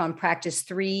we work on, practice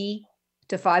 3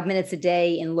 to 5 minutes a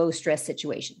day in low stress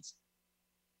situations.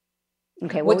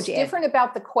 Okay. What's different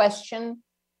about the question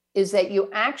is that you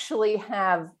actually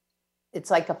have, it's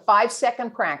like a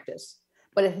 5-second practice,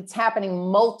 but it's happening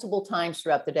multiple times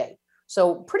throughout the day.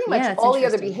 So pretty much all the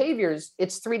other behaviors,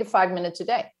 it's 3 to 5 minutes a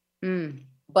day.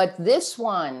 But this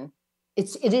one,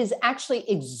 it is actually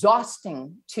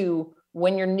exhausting to,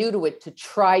 when you're new to it, to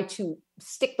try to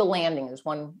stick the landing, is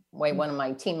one way one of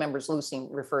my team members, Lucy,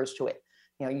 refers to it.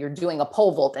 You're doing a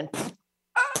pole vault and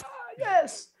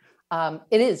yes.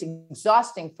 It is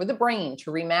exhausting for the brain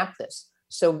to remap this.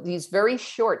 So these very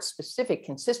short, specific,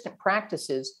 consistent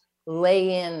practices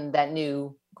lay in that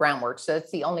new groundwork. So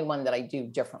that's the only one that I do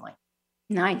differently.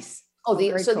 Nice.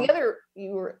 The other,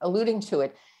 you were alluding to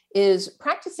it, is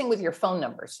practicing with your phone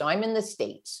number. So I'm in the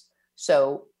States.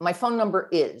 So my phone number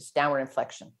is downward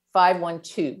inflection,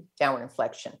 512 downward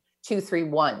inflection,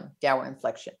 231 downward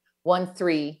inflection,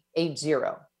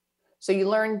 1380. So you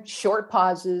learn short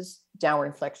pauses, downward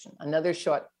inflection, another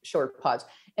short pause.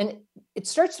 And it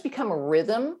starts to become a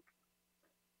rhythm.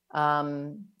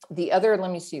 The other,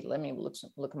 let me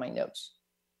look at my notes,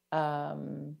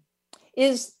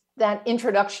 is that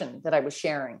introduction that I was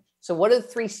sharing. So what are the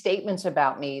 3 statements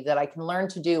about me that I can learn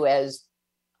to do as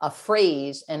a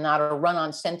phrase and not a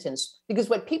run-on sentence? Because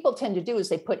what people tend to do is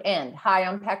they put end. Hi,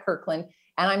 I'm Pat Kirkland,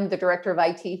 and I'm the director of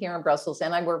IT here in Brussels,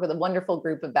 and I work with a wonderful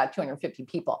group of about 250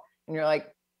 people. And you're like,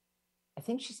 I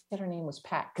think she said her name was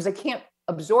Pat, because I can't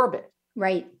absorb it.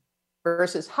 Right.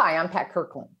 Versus, hi, I'm Pat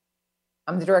Kirkland.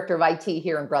 I'm the director of IT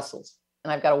here in Brussels,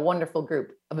 and I've got a wonderful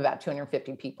group of about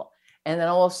 250 people. And then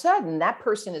all of a sudden, that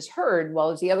person is heard,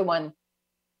 while the other one,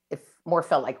 it more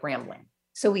felt like rambling.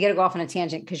 So we got to go off on a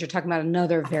tangent, because you're talking about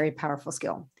another very powerful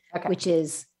skill, which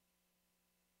is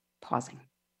pausing.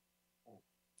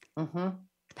 The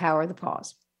power of the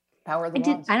pause. Power of the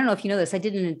pause. I don't know if you know this. I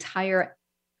did an entire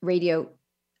radio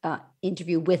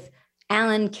interview with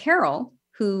Alan Carroll,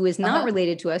 who is not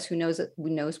related to us, who knows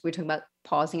we're talking about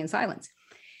pausing and silence.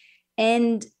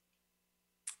 And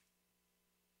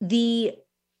the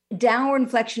downward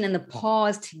inflection and the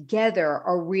pause together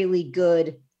are really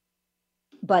good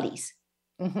buddies.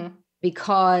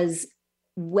 Because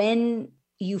when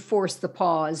you force the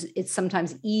pause, it's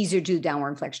sometimes easier to do downward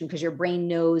inflection because your brain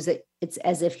knows that it's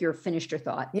as if you're finished your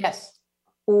thought. Yes.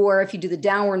 Or if you do the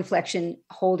downward inflection,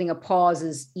 holding a pause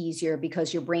is easier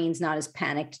because your brain's not as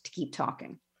panicked to keep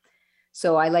talking.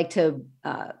 So I like to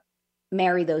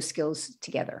marry those skills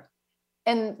together.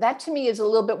 And that to me is a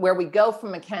little bit where we go from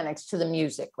mechanics to the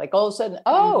music. Like all of a sudden,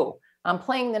 I'm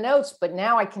playing the notes, but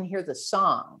now I can hear the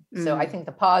song. So I think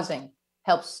the pausing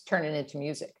helps turn it into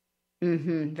music.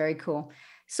 Very cool.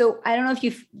 So I don't know if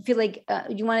you feel like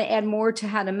you want to add more to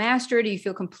how to master it. Do you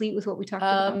feel complete with what we talked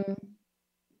about?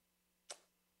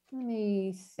 Let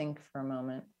me think for a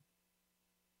moment.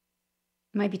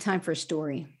 Might be time for a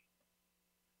story.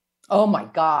 Oh my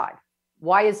God.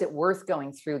 Why is it worth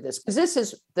going through this? Because this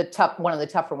is one of the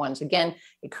tougher ones. Again,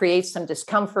 it creates some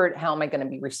discomfort. How am I going to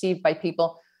be received by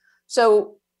people?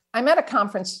 So I'm at a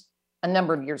conference a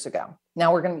number of years ago.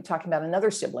 Now we're going to be talking about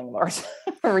another sibling of ours,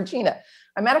 Regina.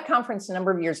 I'm at a conference a number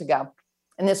of years ago,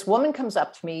 and this woman comes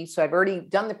up to me. So I've already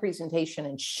done the presentation,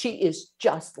 and she is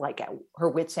just like at her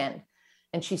wit's end.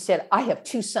 And she said, I have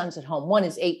 2 sons at home. One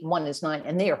is 8 and one is 9,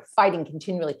 and they are fighting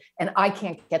continually. And I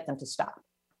can't get them to stop.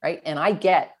 Right. And I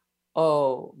get,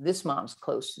 oh, this mom's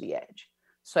close to the edge.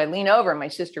 So I lean over, my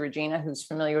sister Regina, who's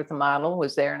familiar with the model,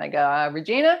 was there. And I go,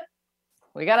 Regina,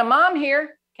 we got a mom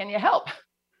here. Can you help?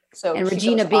 So and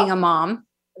Regina being a mom.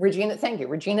 Regina, thank you.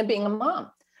 Regina being a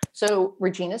mom. So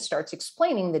Regina starts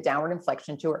explaining the downward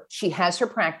inflection to her. She has her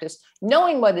practice.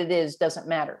 Knowing what it is doesn't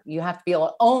matter. You have to be able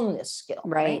to own this skill.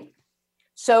 Right.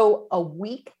 So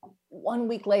 1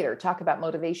 week later, talk about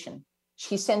motivation.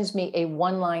 She sends me a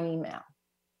 1-line email.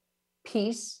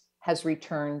 Peace has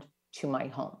returned to my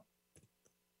home.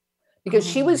 Because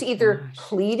she was either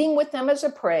pleading with them as a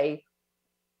prey,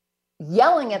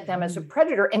 yelling at them as a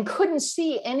predator, and couldn't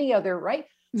see any other, right?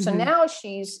 So now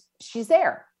she's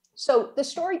there. So the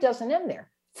story doesn't end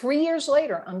there. 3 years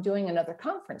later, I'm doing another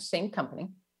conference, same company.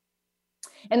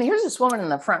 And here's this woman in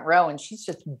the front row, and she's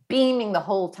just beaming the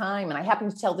whole time. And I happen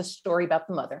to tell this story about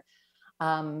the mother,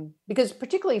 because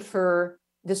particularly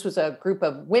this was a group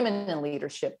of women in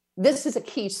leadership. This is a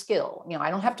key skill. You know,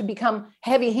 I don't have to become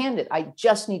heavy-handed. I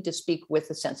just need to speak with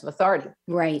a sense of authority,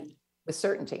 right, with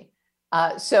certainty.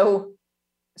 So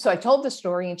I told the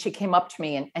story, and she came up to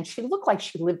me, and she looked like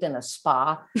she lived in a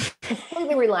spa,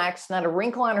 completely relaxed, not a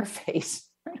wrinkle on her face.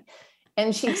 Right?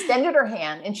 And she extended her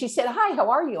hand and she said, "Hi, how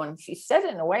are you?" And she said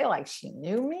it in a way like she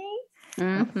knew me.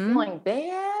 I'm feeling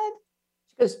bad.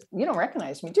 She goes, "You don't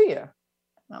recognize me, do you?" And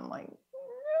I'm like,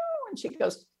 "No." And she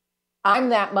goes, "I'm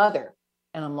that mother."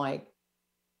 And I'm like,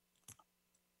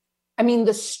 I mean,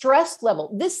 the stress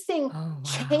level, this thing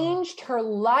changed her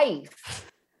life.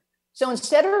 So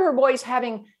instead of her boys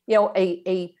having, you know,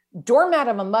 a doormat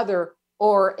of a mother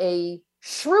or a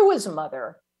shrew as a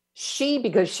mother,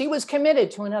 because she was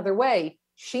committed to another way,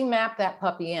 she mapped that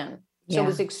puppy in. So it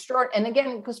was extraordinary. And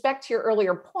again, it goes back to your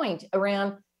earlier point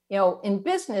around, you know, in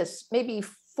business, maybe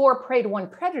 4 prey to 1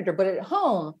 predator, but at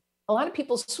home, a lot of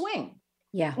people swing.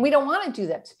 Yeah. We don't want to do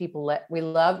that to people that we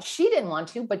love. She didn't want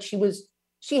to, but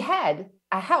she had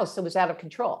a house that was out of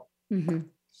control.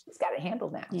 She's got it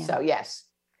handled now. Yeah. So yes.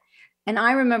 And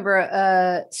I remember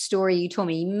a story you told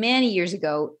me many years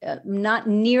ago, not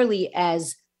nearly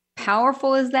as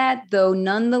powerful as that, though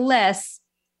nonetheless,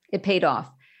 it paid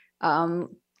off.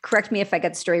 Correct me if I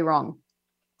got the story wrong.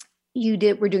 We're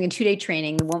doing a 2-day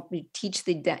training.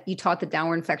 You taught the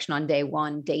downward inflection on day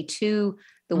 1. Day 2,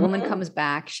 the woman comes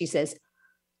back. She says,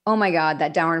 "Oh my God,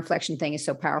 that downward inflection thing is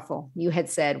so powerful." You had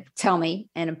said, "Tell me."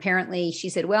 And apparently she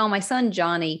said, "Well, my son,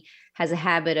 Johnny, has a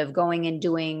habit of going and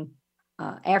doing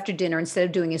after dinner, instead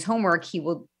of doing his homework, he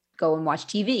will go and watch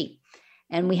TV.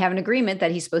 And we have an agreement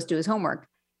that he's supposed to do his homework.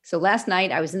 So last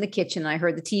night I was in the kitchen and I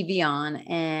heard the TV on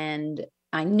and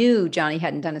I knew Johnny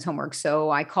hadn't done his homework. So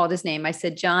I called his name. I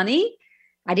said, "Johnny."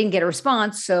 I didn't get a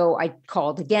response. So I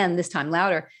called again, this time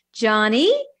louder,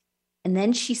 "Johnny." And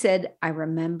then she said, "I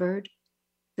remembered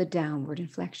the downward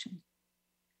inflection."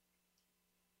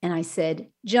 And I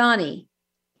said, "Johnny."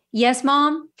 "Yes,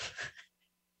 Mom."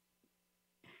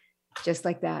 Just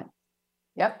like that.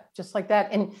 Yep. Just like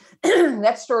that. And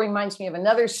that story reminds me of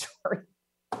another story.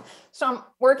 So I'm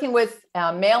working with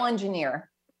a male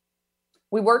engineer.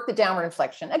 We work the downward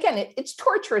inflection. Again, it's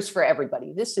torturous for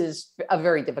everybody. This is a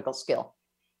very difficult skill.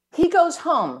 He goes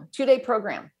home, 2-day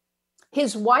program.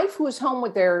 His wife, who is home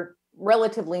with their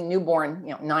relatively newborn,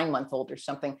 9-month-old or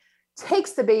something,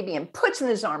 takes the baby and puts in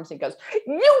his arms and goes,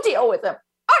 "You deal with him.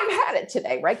 I've had it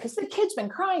today," right? Because the kid's been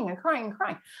crying and crying and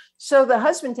crying. So the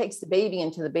husband takes the baby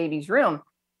into the baby's room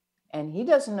and he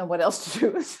doesn't know what else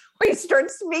to do. So he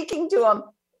starts speaking to him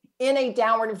in a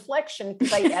downward inflection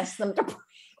because I asked them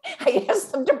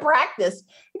to practice.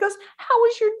 He goes, "How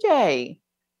was your day?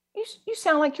 You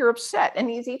sound like you're upset." And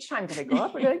he's each time, "Did I go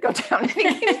up or did I go down?" And he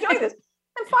keeps doing this.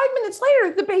 And 5 minutes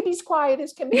later, the baby's quiet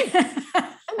as can be.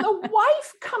 And the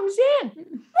wife comes in. "What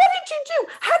did you do?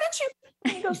 How did you?"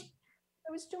 And he goes,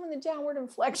 "I was doing the downward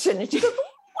inflection." And she goes,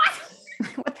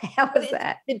 "What? What the hell is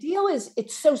that?" The deal is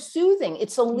it's so soothing.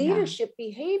 It's a leadership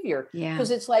behavior. Yeah.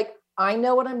 Because it's like, I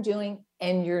know what I'm doing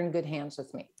and you're in good hands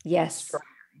with me. Yes.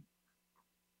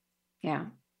 Yeah.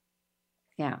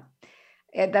 Yeah.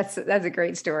 That's a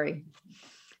great story.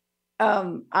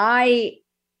 I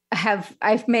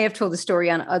may have told the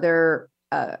story on other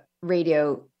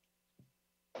radio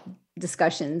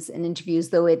discussions and interviews,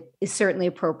 though it is certainly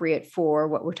appropriate for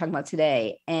what we're talking about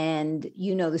today. And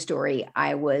you know the story.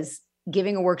 I was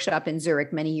giving a workshop in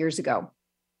Zurich many years ago,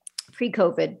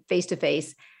 pre-COVID,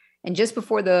 face-to-face. And just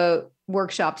before the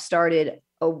workshop started,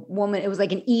 a woman, it was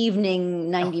like an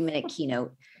evening 90-minute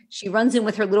keynote. She runs in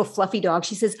with her little fluffy dog.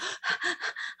 She says,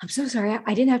 "I'm so sorry.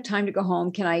 I didn't have time to go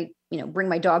home. Can I, bring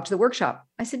my dog to the workshop?"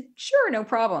 I said, "Sure, no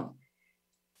problem."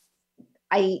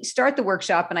 I start the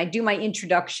workshop and I do my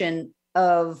introduction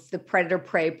of the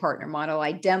predator-prey partner model.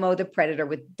 I demo the predator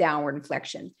with downward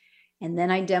inflection. And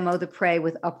then I demo the prey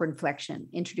with upward inflection.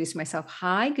 Introduce myself.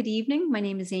 Hi, good evening. My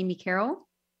name is Amy Carroll.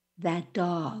 That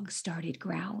dog started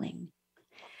growling.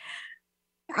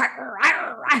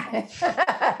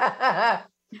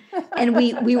 And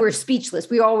we were speechless.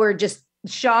 We all were just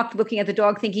shocked looking at the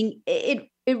dog, thinking it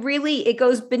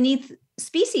goes beneath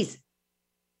species.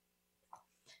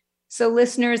 So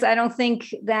listeners, I don't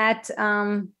think that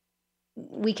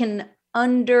we can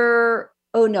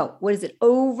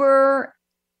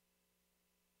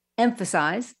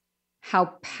overemphasize how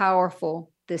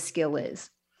powerful this skill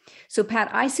is. So Pat,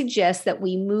 I suggest that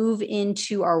we move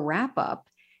into our wrap up,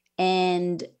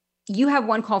 and you have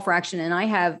one call for action and I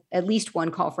have at least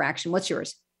one call for action. What's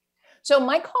yours? So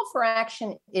my call for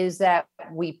action is that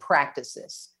we practice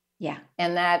this. Yeah.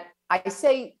 And that I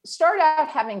say, start out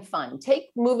having fun.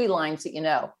 Take movie lines that you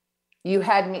know. You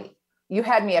had me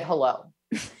at hello.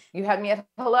 You had me at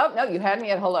hello? No, you had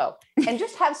me at hello. And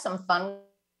just have some fun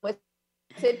with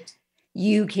it.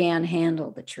 You can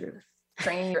handle the truth.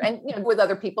 Train your, and with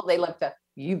other people, they love to,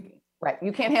 you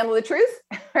can't handle the truth,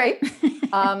 right?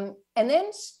 And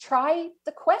then try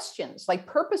the questions, like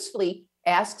purposefully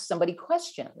ask somebody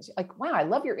questions. Like, wow, I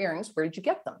love your earrings. Where did you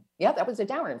get them? Yeah, that was a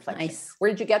downward inflection. Nice.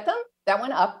 Where did you get them? That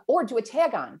went up. Or do a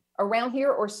tag on around here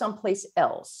or someplace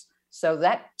else. So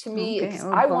that to me is,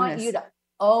 I want you to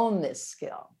own this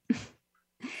skill.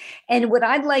 And what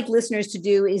I'd like listeners to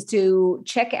do is to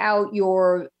check out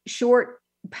your short,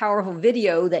 powerful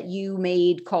video that you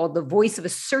made called The Voice of a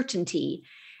Certainty.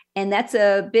 And that's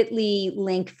a bit.ly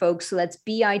link, folks. So that's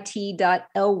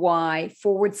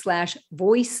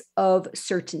bit.ly/voice of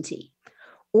certainty.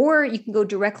 Or you can go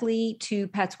directly to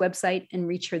Pat's website and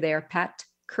reach her there,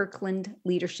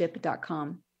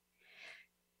 patkirklandleadership.com.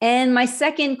 And my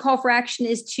second call for action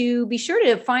is to be sure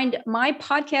to find my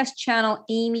podcast channel,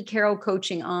 Amy Carroll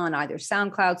Coaching, on either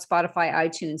SoundCloud, Spotify,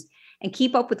 iTunes, and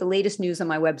keep up with the latest news on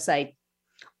my website.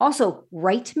 Also,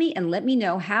 write to me and let me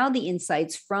know how the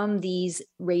insights from these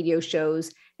radio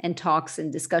shows and talks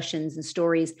and discussions and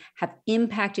stories have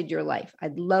impacted your life.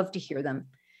 I'd love to hear them.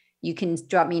 You can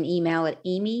drop me an email at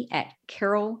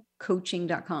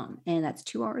amy@carrollcoaching.com. And that's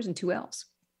 2 R's and 2 L's.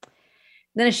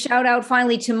 Then a shout out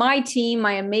finally to my team,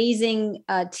 my amazing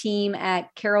team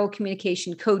at Carroll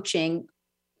Communication Coaching.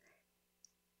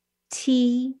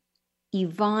 T,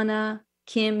 Ivana,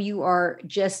 Kim, you are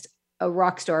just a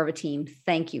rock star of a team.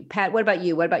 Thank you. Pat, what about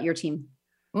you? What about your team?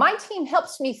 My team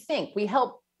helps me think. We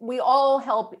all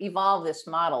help evolve this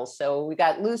model. So we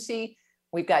got Lucy,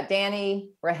 we've got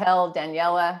Danny, Rahel,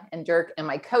 Daniela, and Dirk, and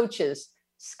my coaches,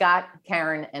 Scott,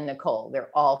 Karen, and Nicole. They're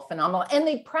all phenomenal. And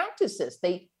they practice this.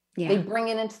 They bring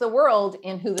it into the world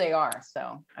in who they are.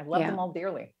 So I love them all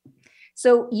dearly.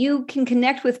 So you can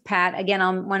connect with Pat. Again,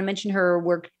 I want to mention her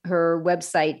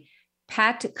website,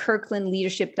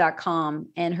 patkirklandleadership.com.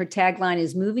 And her tagline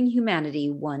is moving humanity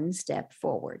one step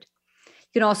forward.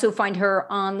 You can also find her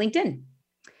on LinkedIn.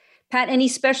 Pat, any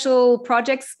special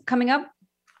projects coming up?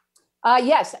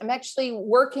 Yes, I'm actually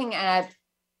working at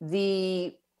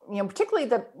particularly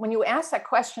when you ask that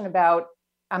question about,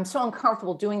 I'm so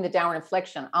uncomfortable doing the downward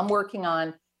inflection. I'm working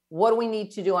on what do we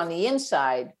need to do on the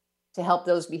inside to help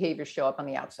those behaviors show up on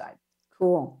the outside.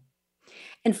 Cool.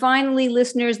 And finally,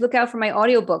 listeners, look out for my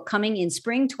audiobook coming in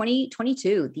spring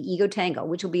 2022, The Ego Tango,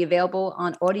 which will be available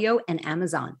on audio and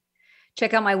Amazon.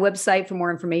 Check out my website for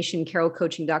more information,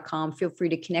 carrollcoaching.com. Feel free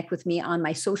to connect with me on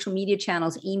my social media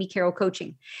channels, Amy Carroll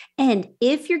Coaching. And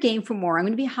if you're game for more, I'm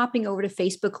going to be hopping over to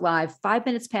Facebook Live 5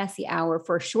 minutes past the hour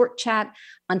for a short chat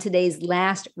on today's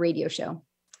last radio show.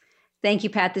 Thank you,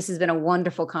 Pat. This has been a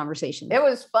wonderful conversation. It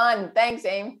was fun. Thanks,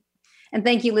 Amy. And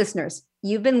thank you, listeners.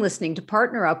 You've been listening to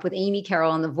Partner Up with Amy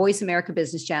Carroll on the Voice America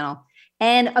Business Channel.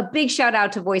 And a big shout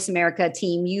out to Voice America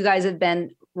team. You guys have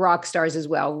been rock stars as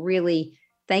well. Really,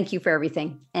 thank you for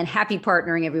everything. And happy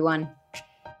partnering, everyone.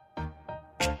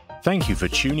 Thank you for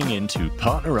tuning in to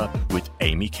Partner Up with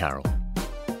Amy Carroll.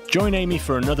 Join Amy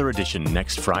for another edition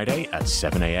next Friday at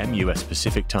 7 a.m. US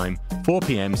Pacific Time, 4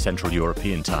 p.m. Central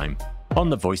European Time on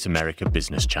the Voice America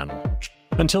Business Channel.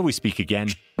 Until we speak again,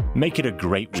 make it a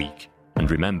great week. And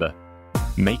remember,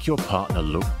 make your partner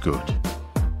look good.